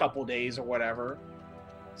couple days or whatever.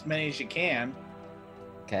 As many as you can.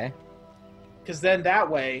 Okay. Because then that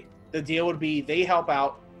way, the deal would be they help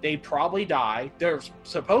out, they probably die, they're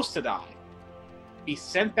supposed to die, be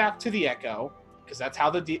sent back to the Echo, because that's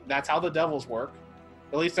how the devils work,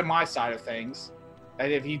 at least in my side of things.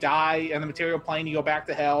 And if you die in the material plane, you go back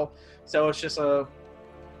to hell. So it's just a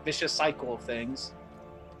vicious cycle of things.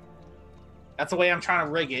 That's the way I'm trying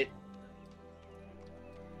to rig it.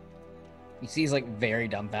 You see, he's very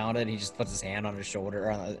dumbfounded. He just puts his hand on his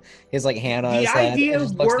shoulder, his hand on his head. The idea and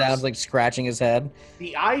just looks works. down, scratching his head.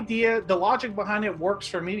 The logic behind it works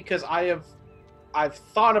for me because I've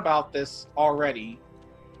thought about this already,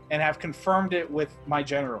 and have confirmed it with my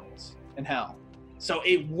generals in hell. So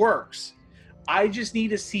it works. I just need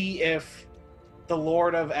to see if the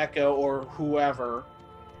Lord of Echo or whoever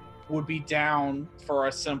would be down for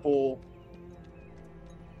a simple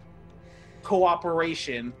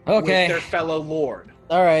cooperation with their fellow Lord.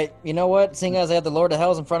 All right. You know what? Seeing as I have the Lord of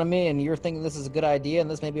Hells in front of me, and you're thinking this is a good idea, and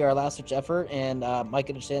this may be our last-ditch effort, and might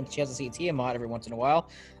get a chance to see Tiamat every once in a while.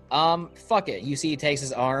 Fuck it. You see, he takes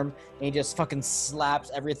his arm and he just fucking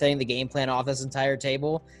slaps everything, the game plan, off this entire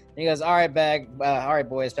table. And he goes, all right,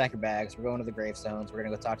 boys, pack your bags. We're going to the gravestones. We're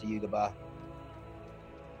gonna go talk to Yugaba.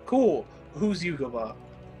 Cool. Who's Yugaba?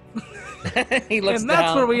 He looks And that's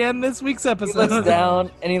down. where we end this week's He episode. looks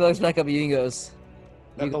down and he looks back up at you and goes,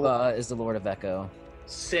 That the- Yuba is the Lord of Echo.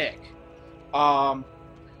 Sick. Can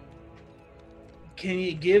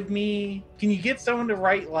you get someone to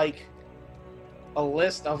write like a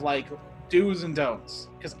list of like do's and don'ts?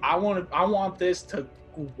 Because I want this to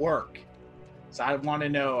work. So I want to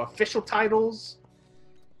know official titles,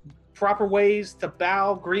 proper ways to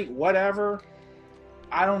bow, greet, whatever.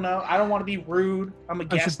 I don't know. I don't want to be rude. I'm a I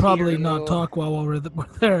guest should probably here. not talk while we're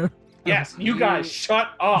there. Yes, you guys shut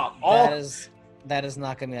up. All That is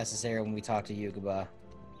not going to be necessary when we talk to Yuba.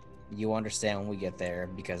 You understand when we get there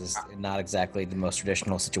because it's not exactly the most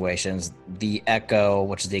traditional situations. The Echo,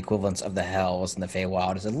 which is the equivalent of the Hells in the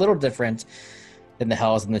Feywild, is a little different than the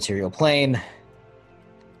Hells in the material plane.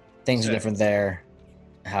 Things are different there.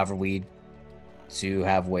 However, we do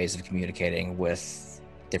have ways of communicating with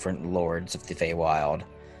different lords of the Feywild.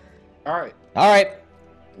 All right. All right,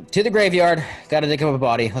 to the graveyard. Got to dig up a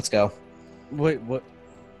body. Let's go. Wait, what?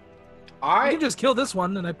 You can just kill this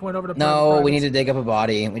one, and I point over to. No, Private we need Privates. to dig up a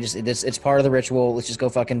body. It's part of the ritual. Let's just go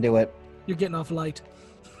fucking do it. You're getting off light.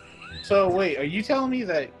 So wait, are you telling me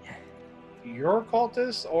that you're a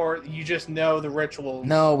cultist, or you just know the rituals?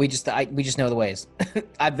 No, we just know the ways.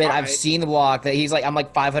 I've Alright. seen the block that he's like, I'm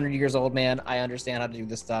like 500 years old, man. I understand how to do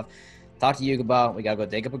this stuff. Talk to Yuba. We gotta go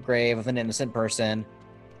dig up a grave of an innocent person,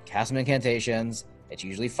 cast some incantations. It's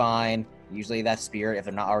usually fine. Usually that spirit, if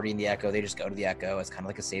they're not already in the Echo, they just go to the Echo. It's kind of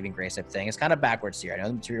like a saving grace type thing. It's kind of backwards here. I know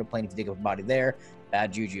the material plane, if you dig up a body there,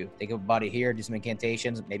 bad juju. Dig up a body here, do some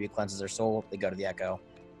incantations, maybe it cleanses their soul. They go to the Echo.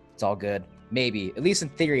 It's all good. Maybe, at least in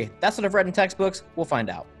theory. That's what I've read in textbooks. We'll find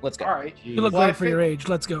out. Let's go. All right. You look Well, I great for think- your age.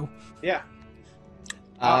 Let's go. Yeah.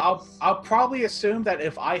 Uh, I'll probably assume that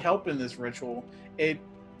if I help in this ritual,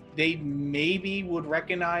 they maybe would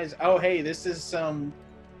recognize, oh hey, this is some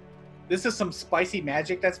spicy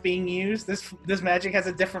magic that's being used. This magic has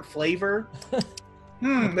a different flavor.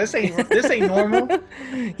 This ain't normal.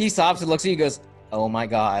 He stops and looks at you and goes, oh my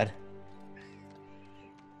god.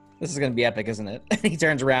 This is going to be epic, isn't it? He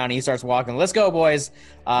turns around and he starts walking. Let's go, boys.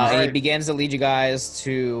 And he Right. begins to lead you guys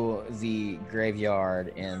to the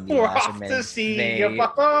graveyard in the We're last off to remains. see They you,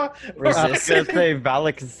 Papa. I was resist. gonna say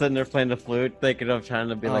Valak is sitting there playing the flute, thinking of trying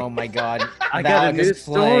to be Oh like, my god. I got a Valak new is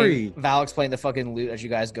story. Valak's playing the fucking lute as you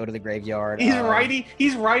guys go to the graveyard.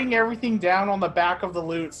 He's writing everything down on the back of the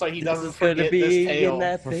lute so he doesn't This is gonna forget be this tale. in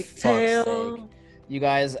that for big fuck's tail. sake. You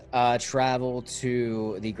guys travel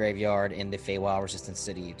to the graveyard in the Feywild Resistance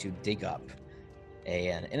City to dig up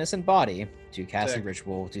an innocent body to cast a Sick.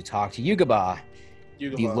 ritual to talk to Yuba,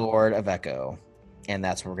 You the go. Lord of Echo. And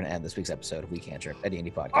that's where we're going to end this week's episode of We Can't Trip, a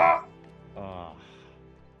D&D podcast. Ah! Oh.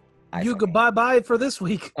 I You fucking- goodbye bye for this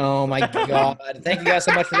week. Oh my god. Thank you guys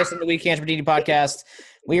so much for listening to We Can't Trip, a D&D podcast.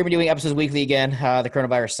 We are doing episodes weekly again. The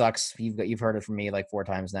coronavirus sucks. You've heard it from me like 4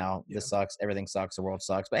 times now. This sucks. Everything sucks. The world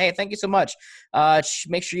sucks. But hey, thank you so much.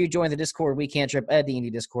 Make sure you join the Discord. We Can't Trip at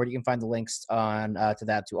D&D Discord. You can find the links on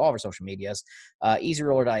to all of our social medias. Easy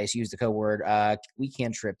Roller Dice. Use the code word We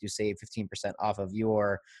Can Trip to save 15% off of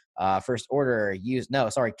your first order.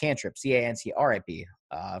 Cantrip, CANTRIP,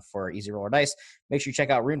 for Easy Roller Dice. Make sure you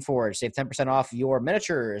check out RuneForge. Save 10% off your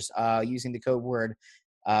miniatures using the code word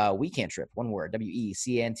We Can't Trip. One word.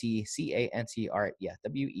 WECANTRIP. Yeah,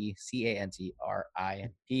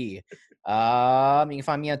 WECANTRIP. You can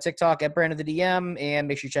find me on TikTok at Brandon the DM, and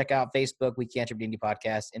make sure you check out Facebook, We Can't Trip D&D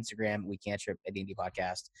Podcast, Instagram, We Can't Trip a D&D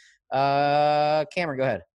Podcast. Cameron, go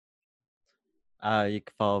ahead. You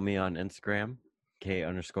can follow me on Instagram,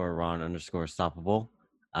 K_Ron_stoppable.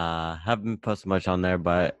 Haven't posted much on there,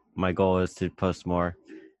 but my goal is to post more.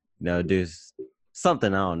 Do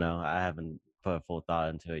something. I don't know. I haven't put a full thought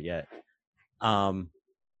into it yet. I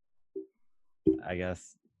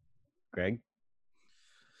guess, Greg.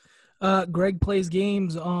 Greg plays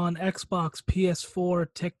games on Xbox, PS4,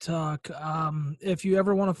 TikTok. If you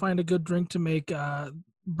ever want to find a good drink to make,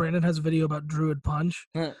 Brandon has a video about Druid Punch.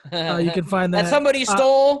 You can find that. That somebody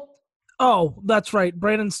stole. Oh, that's right.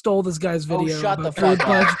 Brandon stole this guy's video. Oh, shut the about Druid fuck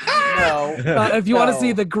Punch. up. No. If you want to No.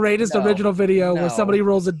 see the greatest No. original video No. where somebody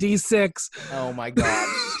rolls a D6, Oh my god.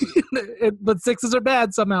 but sixes are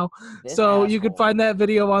bad somehow. This So you can asshole. find that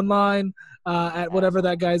video online at whatever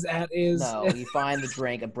that guy's at is. No, you find the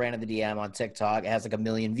drink of Brandon the DM on TikTok. It has like 1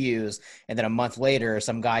 million views. And then a month later,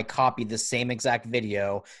 some guy copied the same exact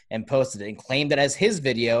video and posted it and claimed it as his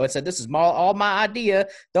video. It said, this is all my idea.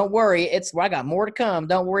 Don't worry. I got more to come.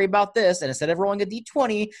 Don't worry about this. And instead of rolling a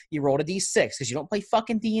D20, you rolled a D6 because you don't play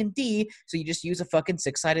fucking D&D. So you just use a fucking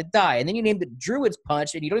 6-sided die. And then you named it Druid's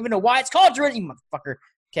Punch and you don't even know why it's called Druid. You motherfucker.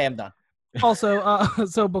 Okay, I'm done. Also,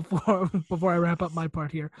 so before I wrap up my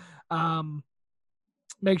part here,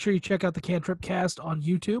 make sure you check out the Cantrip Cast on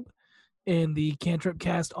YouTube and the Cantrip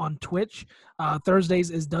Cast on Twitch.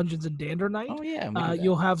 Thursdays is Dungeons and Dander night. Oh yeah,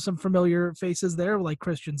 you'll have some familiar faces there, like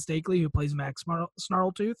Christian Stakely, who plays Max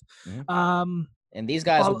Snarltooth. Mm-hmm. And these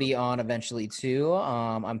guys will be on eventually too.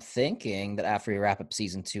 I'm thinking that after we wrap up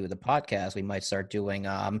season 2 of the podcast, we might start doing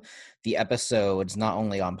the episodes not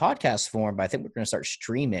only on podcast form, but I think we're going to start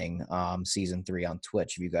streaming season 3 on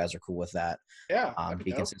Twitch. If you guys are cool with that, yeah,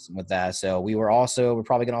 be consistent with that. So we're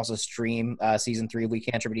probably going to also stream season 3 of We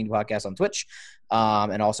Can't Trip podcast on Twitch,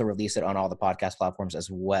 and also release it on all the podcast platforms as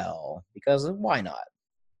well. Because why not?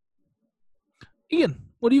 Ian,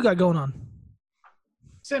 what do you got going on?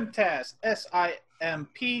 Simptaz,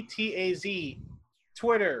 Simptaz,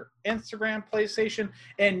 Twitter, Instagram, PlayStation,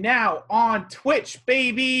 and now on Twitch,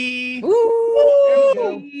 baby!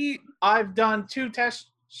 Woo! I've done 2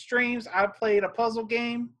 test streams. I played a puzzle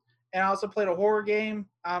game, and I also played a horror game.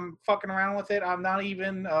 I'm fucking around with it. I'm not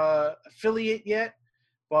even affiliate yet,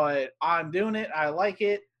 but I'm doing it. I like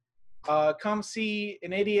it. Come see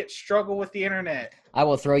an idiot struggle with the internet. I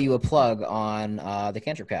will throw you a plug on the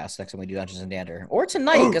Cantrip Cast next time we do Dungeons and Dander. Or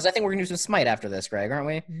tonight, because I think we're going to do some Smite after this, Greg, aren't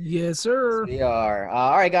we? Yes, sir. Yes, we are.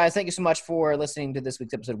 All right, guys. Thank you so much for listening to this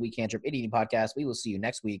week's episode of We Cantrip Idiot Podcast. We will see you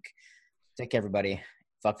next week. Take care, everybody.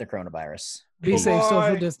 Fuck the coronavirus. Be safe,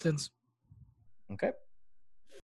 social distance. Okay.